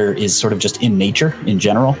creator is sort of just in nature in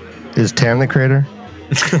general. Is Tam the creator?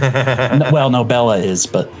 No, Bella is,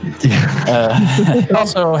 but I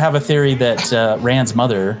also have a theory that Rand's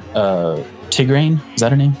mother, Tigraine, is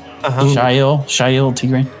that her name? Shail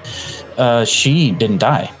Tigraine. She didn't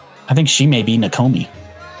die. I think she may be Nakomi.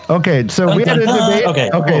 Okay, so we had a debate.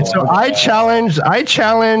 Okay, so I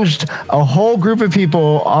challenged a whole group of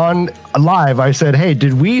people on live. I said, "Hey,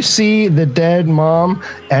 did we see the dead mom?"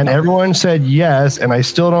 And everyone said yes, and I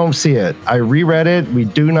still don't see it. I reread it. We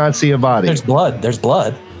do not see a body. There's blood. There's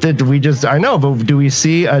blood. Did we just? I know, but do we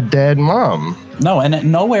see a dead mom? No,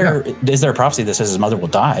 and nowhere is there a prophecy that says his mother will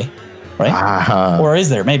die. Right? Or is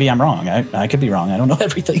there? Maybe I'm wrong. I could be wrong. I don't know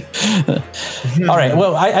everything. All right.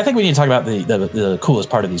 Well, I think we need to talk about the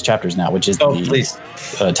coolest part of these chapters now, which is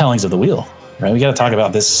the tellings of the wheel. Right? We got to talk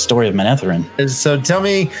about this story of Manetheren. So tell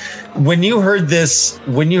me, when you heard this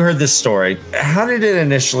story, how did it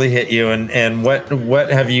initially hit you, and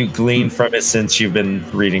what have you gleaned from it since you've been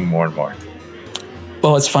reading more and more?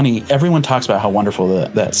 Well, it's funny. Everyone talks about how wonderful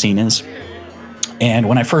that scene is. And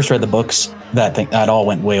when I first read the books, that all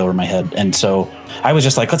went way over my head. And so I was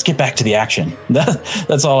just like, let's get back to the action.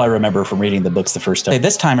 That's all I remember from reading the books the first time.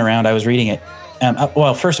 This time around, I was reading it.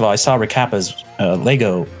 Well, first of all, I saw Recappa's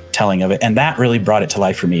Lego telling of it, and that really brought it to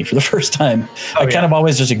life for me for the first time. I kind of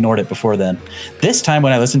always just ignored it before then. This time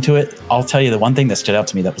when I listened to it, I'll tell you the one thing that stood out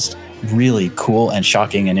to me that was really cool and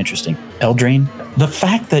shocking and interesting. Eldraine, the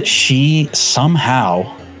fact that she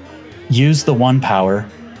somehow used the one power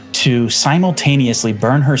to simultaneously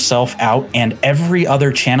burn herself out and every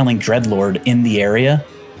other channeling dreadlord in the area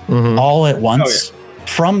all at once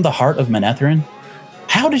from the heart of Manetheren.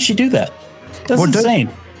 How did she do that? That's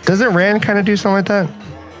insane. Doesn't Rand kind of do something like that?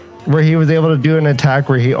 Where he was able to do an attack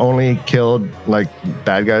where he only killed like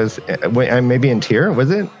bad guys? Wait, maybe in Tyr,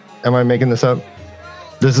 was it? Am I making this up?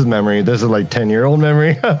 This is memory. This is like 10-year-old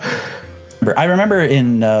memory. I remember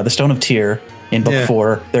in the Stone of Tyr, in book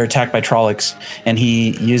 4, they're attacked by Trollocs, and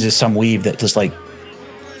he uses some weave that just like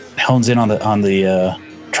hones in on the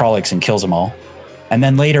Trollocs and kills them all. And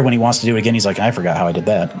then later, when he wants to do it again, he's like, I forgot how I did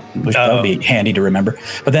that. Which that would be handy to remember.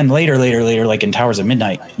 But then later, like in Towers of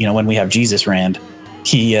Midnight, when we have Jesus Rand,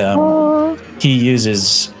 he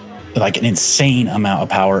uses like an insane amount of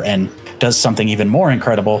power and does something even more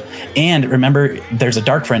incredible. And remember, there's a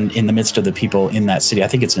dark friend in the midst of the people in that city. I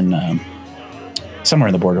think it's in somewhere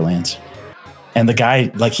in the Borderlands. And the guy,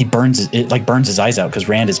 like, he burns his eyes out because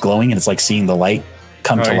Rand is glowing and it's like seeing the light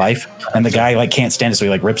come to life. And the guy like can't stand it, so he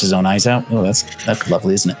like rips his own eyes out. Oh, that's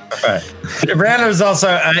lovely, isn't it? Right. Rand was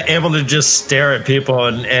also able to just stare at people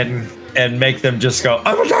and make them just go,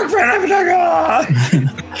 I'm a dark friend, I'm a dark.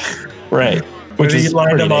 Right. Which is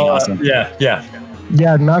pretty awesome. Yeah.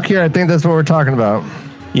 Malkier, I think that's what we're talking about.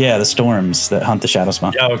 Yeah, the storms that hunt the Shadow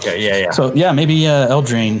Spawn. Okay, yeah. So yeah, maybe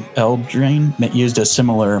Eldraine used a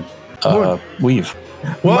similar weave.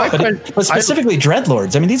 Well, but specifically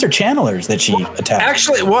dreadlords. I mean, these are channelers that she attacked.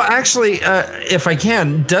 Actually, if I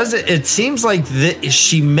can, it seems like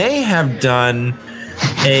she may have done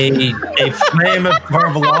a Flame of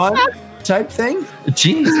Carvalon type thing.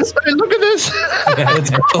 Jesus, look at this.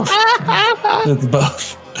 It's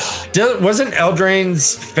both. Wasn't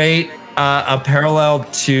Eldraine's fate a parallel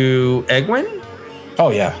to Egwene? Oh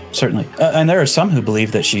yeah, certainly. And there are some who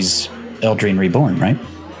believe that she's Eldraine reborn, right?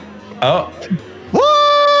 Oh. What?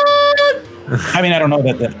 I mean, I don't know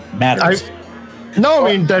that matters.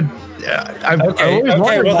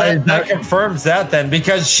 That confirms that then,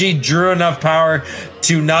 because she drew enough power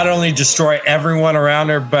to not only destroy everyone around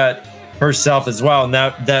her, but herself as well. And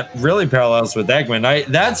that really parallels with Egwene.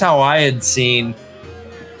 That's how I had seen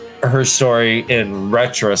her story in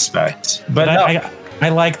retrospect. But I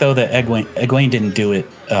like, though, that Egwene didn't do it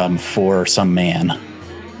for some man.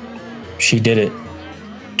 She did it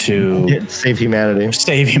to save humanity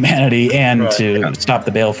and to stop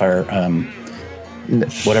the Balefire.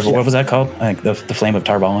 What was that called? I think the Flame of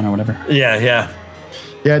Tarvalon or whatever. Yeah.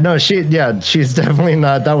 No, she's definitely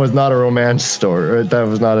not. That was not a romance story. That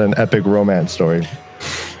was not an epic romance story.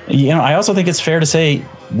 I also think it's fair to say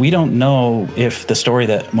we don't know if the story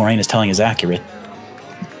that Moiraine is telling is accurate.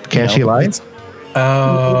 Can she lie?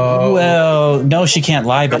 Oh. Well, no, she can't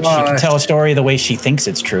lie, but she can tell a story the way she thinks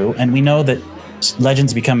it's true. And we know that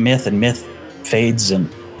legends become myth and myth fades. And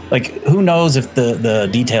like, who knows if the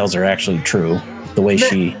details are actually true the way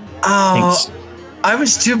she thinks. I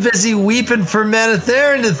was too busy weeping for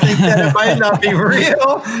Manetheren to think that it might not be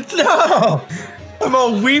real. No. I'm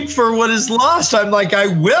gonna weep for what is lost. I'm like, I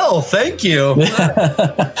will. Thank you.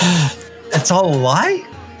 It's all a lie?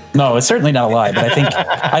 No, it's certainly not a lie. But I think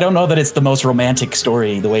I don't know that it's the most romantic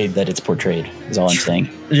story the way that it's portrayed. Is all I'm saying.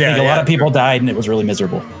 Yeah, I think a lot of people died and it was really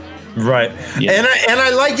miserable. Right. Yeah. And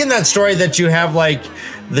I like in that story that you have like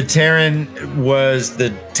the Terran was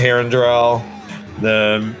the Terrandrel,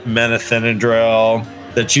 the Menethenadrel,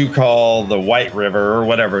 that you call the White River or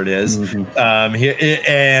whatever it is.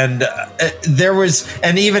 There was,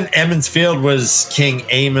 and even Emmons Field was King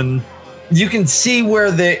Aemon. You can see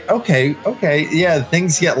where they,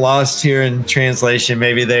 things get lost here in translation.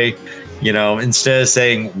 Maybe they, instead of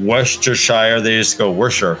saying Worcestershire, they just go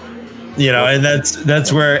Worcester, and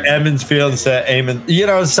that's where Emmons Field instead of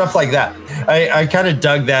Aemon, stuff like that. I kind of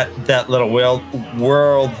dug that little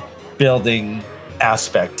world building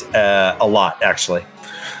aspect a lot, actually.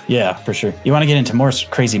 Yeah, for sure. You want to get into more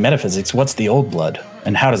crazy metaphysics. What's the old blood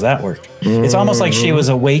and how does that work? It's almost like she was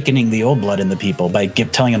awakening the old blood in the people by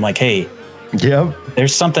telling them like, hey,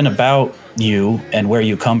 there's something about you and where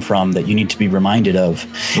you come from that you need to be reminded of.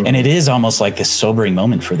 And it is almost like this sobering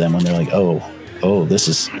moment for them when they're like, oh, this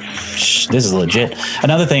is legit.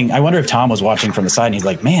 Another thing, I wonder if Tom was watching from the side and he's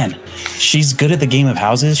like, man, she's good at the game of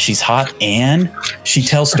houses. She's hot and she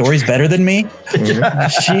tells stories better than me.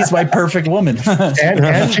 She's my perfect woman.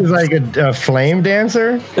 and she's like a flame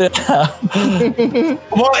dancer.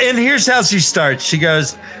 Well, and here's how she starts. She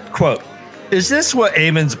goes, quote, "Is this what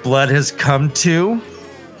Aemon's blood has come to?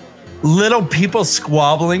 Little people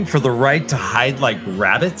squabbling for the right to hide like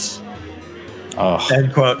rabbits?" Oh,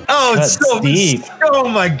 end quote. Oh, it's so deep. Oh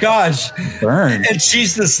my gosh. Burn. And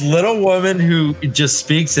she's this little woman who just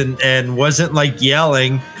speaks and wasn't like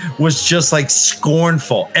yelling, was just like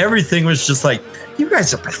scornful. Everything was just like, you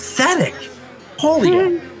guys are pathetic.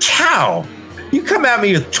 Holy cow. You come at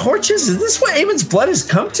me with torches? Is this what Aemon's blood has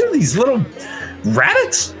come to? These little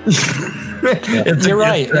rabbits? You're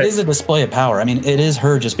right. It is a display of power. I mean, it is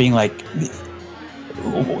her just being like,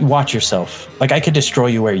 watch yourself. Like, I could destroy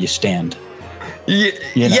you where you stand.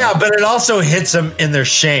 Yeah, but it also hits them in their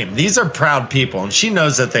shame. These are proud people, and she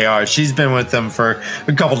knows that they are. She's been with them for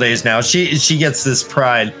a couple days now. She gets this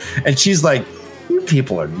pride, and she's like, "You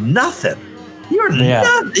people are nothing. You're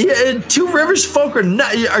nothing. Two Rivers folk are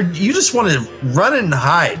not. You just want to run and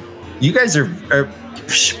hide. You guys are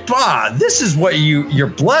this is what your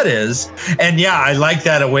blood is." And yeah, I like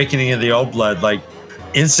that awakening of the old blood. Like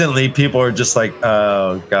instantly, people are just like,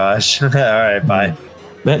 "Oh gosh, all right, bye."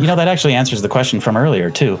 But that actually answers the question from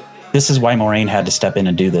earlier too. This is why Moiraine had to step in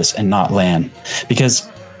and do this and not Lan, because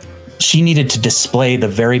she needed to display the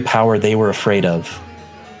very power they were afraid of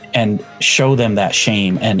and show them that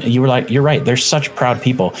shame. And you were like, you're right. They're such proud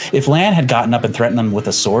people. If Lan had gotten up and threatened them with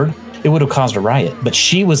a sword, it would have caused a riot. But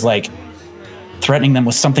she was like threatening them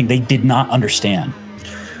with something they did not understand.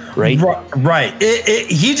 Right. Right.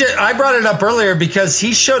 I brought it up earlier because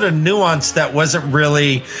he showed a nuance that wasn't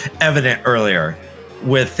really evident earlier,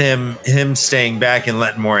 with him staying back and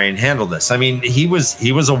letting Moiraine handle this. I mean, he was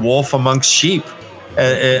a wolf amongst sheep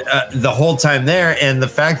the whole time there, and the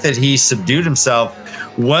fact that he subdued himself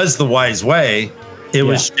was the wise way. It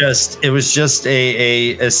was just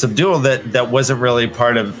a subdual that wasn't really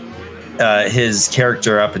part of his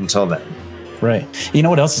character up until then. Right. You know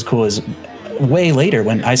what else is cool is way later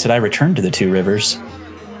when Aes Sedai returned to the Two Rivers,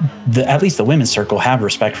 at least the women's circle have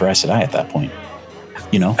respect for Aes Sedai at that point.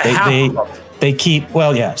 They keep,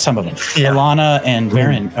 some of them. Yeah. Alana and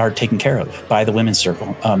Varen are taken care of by the women's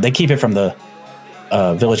circle. They keep it from the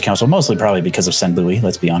village council, mostly probably because of Sen Louis,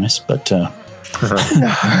 let's be honest. But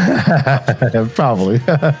probably.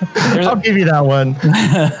 I'll give you that one.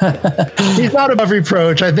 He's not above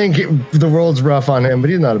reproach. I think the world's rough on him,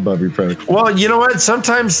 but he's not above reproach. Well, you know what?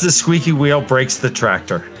 Sometimes the squeaky wheel breaks the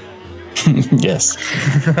tractor. Yes.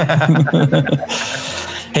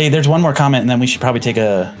 Hey, there's one more comment, and then we should probably take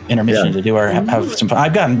a intermission to do have some fun.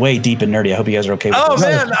 I've gotten way deep and nerdy. I hope you guys are okay with this. Oh,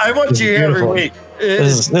 man, I want you here every week.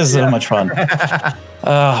 This is so much fun.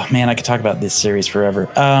 Oh, man, I could talk about this series forever.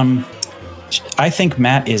 I think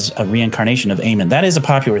Mat is a reincarnation of Aemon. That is a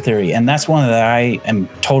popular theory, and that's one that I am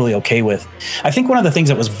totally okay with. I think one of the things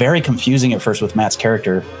that was very confusing at first with Mat's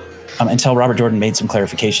character, until Robert Jordan made some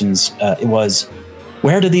clarifications, it was,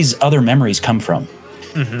 where do these other memories come from?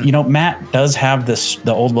 Mm-hmm. Mat does have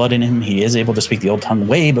the old blood in him. He is able to speak the old tongue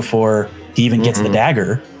way before he even gets the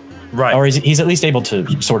dagger. Right. Or he's at least able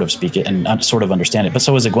to sort of speak it and sort of understand it. But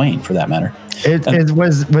so is Egwene, for that matter.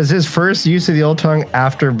 Was his first use of the old tongue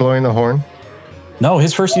after blowing the horn? No,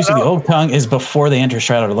 his first use of the old tongue is before they enter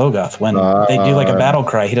Shroud of Logoth, when they do like a battle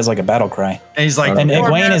cry. He does like a battle cry. And he's like, and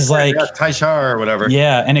Egwene is like, Taishar or whatever.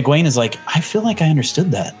 Yeah, and Egwene is like, I feel like I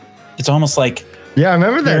understood that. It's almost like I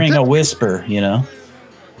remember that. Hearing a whisper,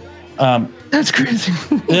 That's crazy.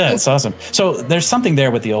 Yeah, it's awesome. So there's something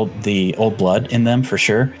there with the old blood in them for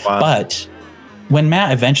sure. Wow. But when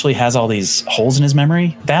Mat eventually has all these holes in his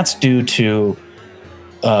memory, that's due to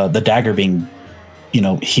the dagger being,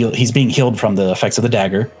 he's being healed from the effects of the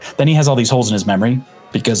dagger. Then he has all these holes in his memory.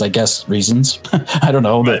 because I guess reasons. I don't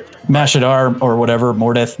know. But Mashadar or whatever,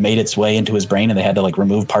 Mordeth made its way into his brain and they had to like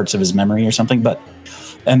remove parts of his memory or something.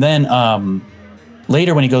 And then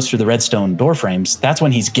later when he goes through the redstone door frames, that's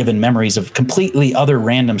when he's given memories of completely other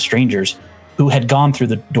random strangers who had gone through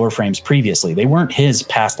the door frames previously. They weren't his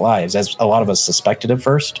past lives, as a lot of us suspected at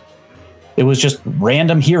first. It was just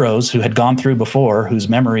random heroes who had gone through before, whose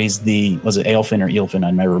memories was it Aelfin or Eilfin?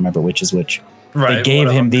 I never remember which is which. Right, they gave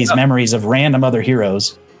him these memories of random other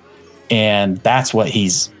heroes, and that's what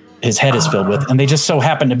his head is filled with. And they just so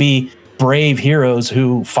happen to be brave heroes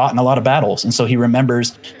who fought in a lot of battles. And so he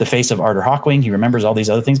remembers the face of Arthur Hawkwing. He remembers all these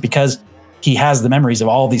other things because he has the memories of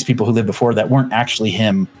all these people who lived before that weren't actually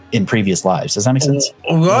him in previous lives. Does that make sense?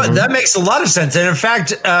 Well, that makes a lot of sense. And in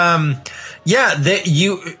fact,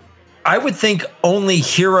 I would think only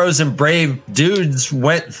heroes and brave dudes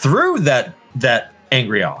went through that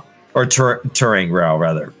Angreal or Turingreal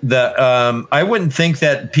rather. I wouldn't think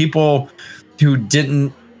that people who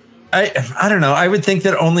didn't. I don't know. I would think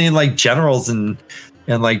that only like generals and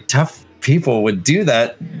like tough people would do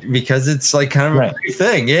that because it's like kind of a great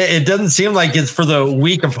thing. It doesn't seem like it's for the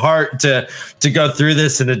weak of heart to go through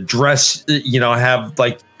this and address, have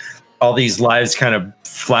like all these lives kind of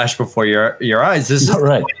flash before your eyes. This is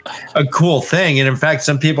a cool thing. And in fact,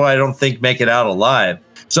 some people I don't think make it out alive.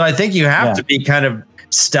 So I think you have to be kind of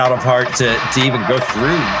stout of heart to even go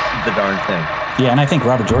through the darn thing. Yeah, and I think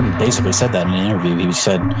Robert Jordan basically said that in an interview. He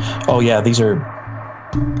said, "Oh yeah, these are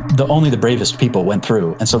only the bravest people went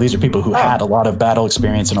through, and so these are people who had a lot of battle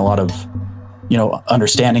experience and a lot of,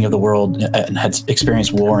 understanding of the world and had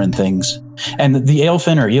experienced war and things. And the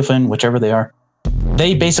Aelfin or Eilfin, whichever they are,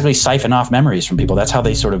 they basically siphon off memories from people. That's how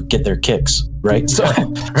they sort of get their kicks, right? So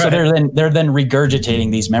they're then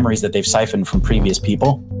regurgitating these memories that they've siphoned from previous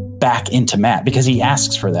people back into Matt because he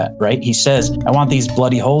asks for that, right? He says, I want these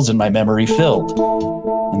bloody holes in my memory filled.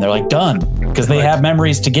 And they're like, done, because they have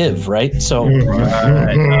memories to give, right? So,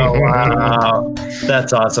 oh, wow,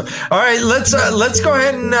 that's awesome. All right, let's go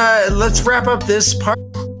ahead and let's wrap up this part.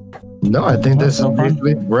 No, I think this is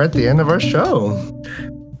basically, we're at the end of our show.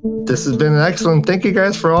 This has been excellent. Thank you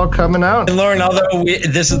guys for all coming out. And Lauren, although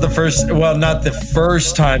this is the first, well, not the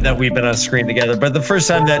first time that we've been on screen together, but the first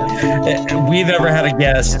time that we've ever had a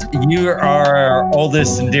guest, you are our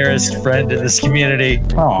oldest and dearest friend in this community.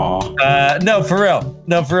 Aww. No, for real.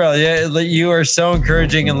 No, for real. Yeah, you are so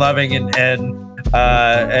encouraging and loving, and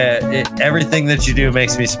everything that you do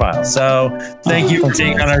makes me smile. So thank you for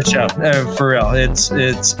being on our show. For real, it's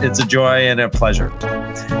a joy and a pleasure.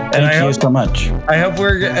 Thank you so much. I hope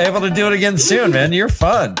we're able to do it again soon, man. You're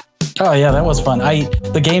fun. Oh yeah, that was fun.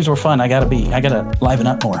 The games were fun. I gotta liven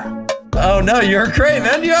up more. Oh no, you're great,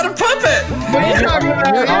 man. You had a puppet. What are you talking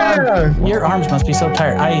about? Your arms must be so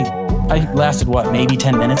tired. I lasted maybe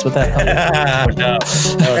 10 minutes with that puppet. No.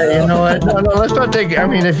 Hey, you know what? No, let's not take. I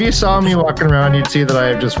mean, if you saw me walking around, you'd see that I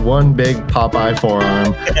have just one big Popeye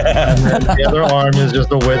forearm, and then the other arm is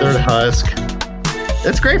just a withered husk.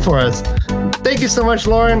 It's great for us. Thank you so much,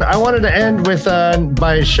 Lauren. I wanted to end with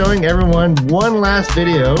by showing everyone one last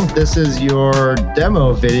video. This is your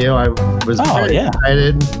demo video. I was very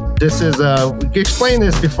excited. This is explain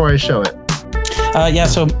this before I show it.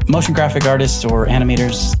 So motion graphic artists or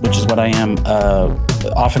animators, which is what I am,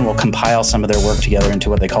 often will compile some of their work together into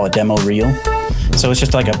what they call a demo reel. So it's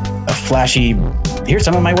just like a flashy, here's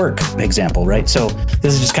some of my work example, right? So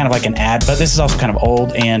this is just kind of like an ad, but this is also kind of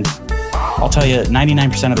old, and I'll tell you,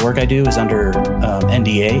 99% of the work I do is under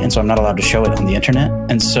NDA, and so I'm not allowed to show it on the internet.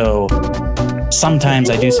 And so sometimes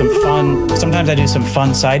I do some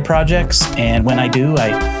fun side projects, and when I do,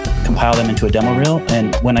 I compile them into a demo reel.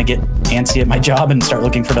 And when I get antsy at my job and start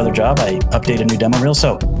looking for another job, I update a new demo reel.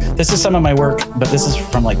 So this is some of my work, but this is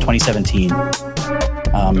from like 2017.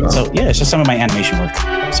 So yeah, it's just some of my animation work.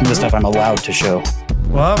 Some of the stuff I'm allowed to show.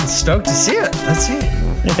 Well, I'm stoked to see it. Let's see it.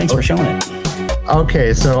 Yeah, thanks for showing it.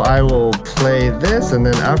 Okay, so I will play this, and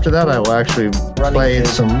then after that, I will actually play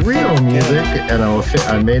some real music, and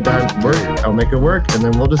I made that work. I'll make it work, and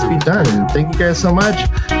then we'll just be done. And thank you guys so much.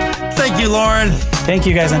 Thank you, Lauren. Thank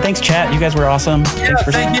you guys, and thanks, chat. You guys were awesome. Yeah, thanks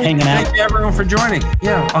for hanging out. Thank you, everyone, for joining.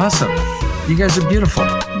 Yeah, awesome. You guys are beautiful.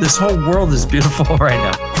 This whole world is beautiful right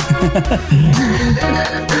now.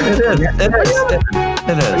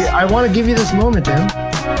 It is. I want to give you this moment, Dan.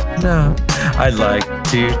 No. I'd like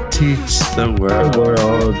to teach the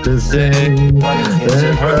world to sing.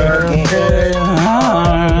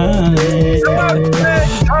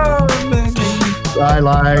 I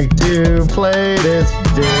like to play this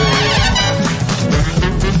game.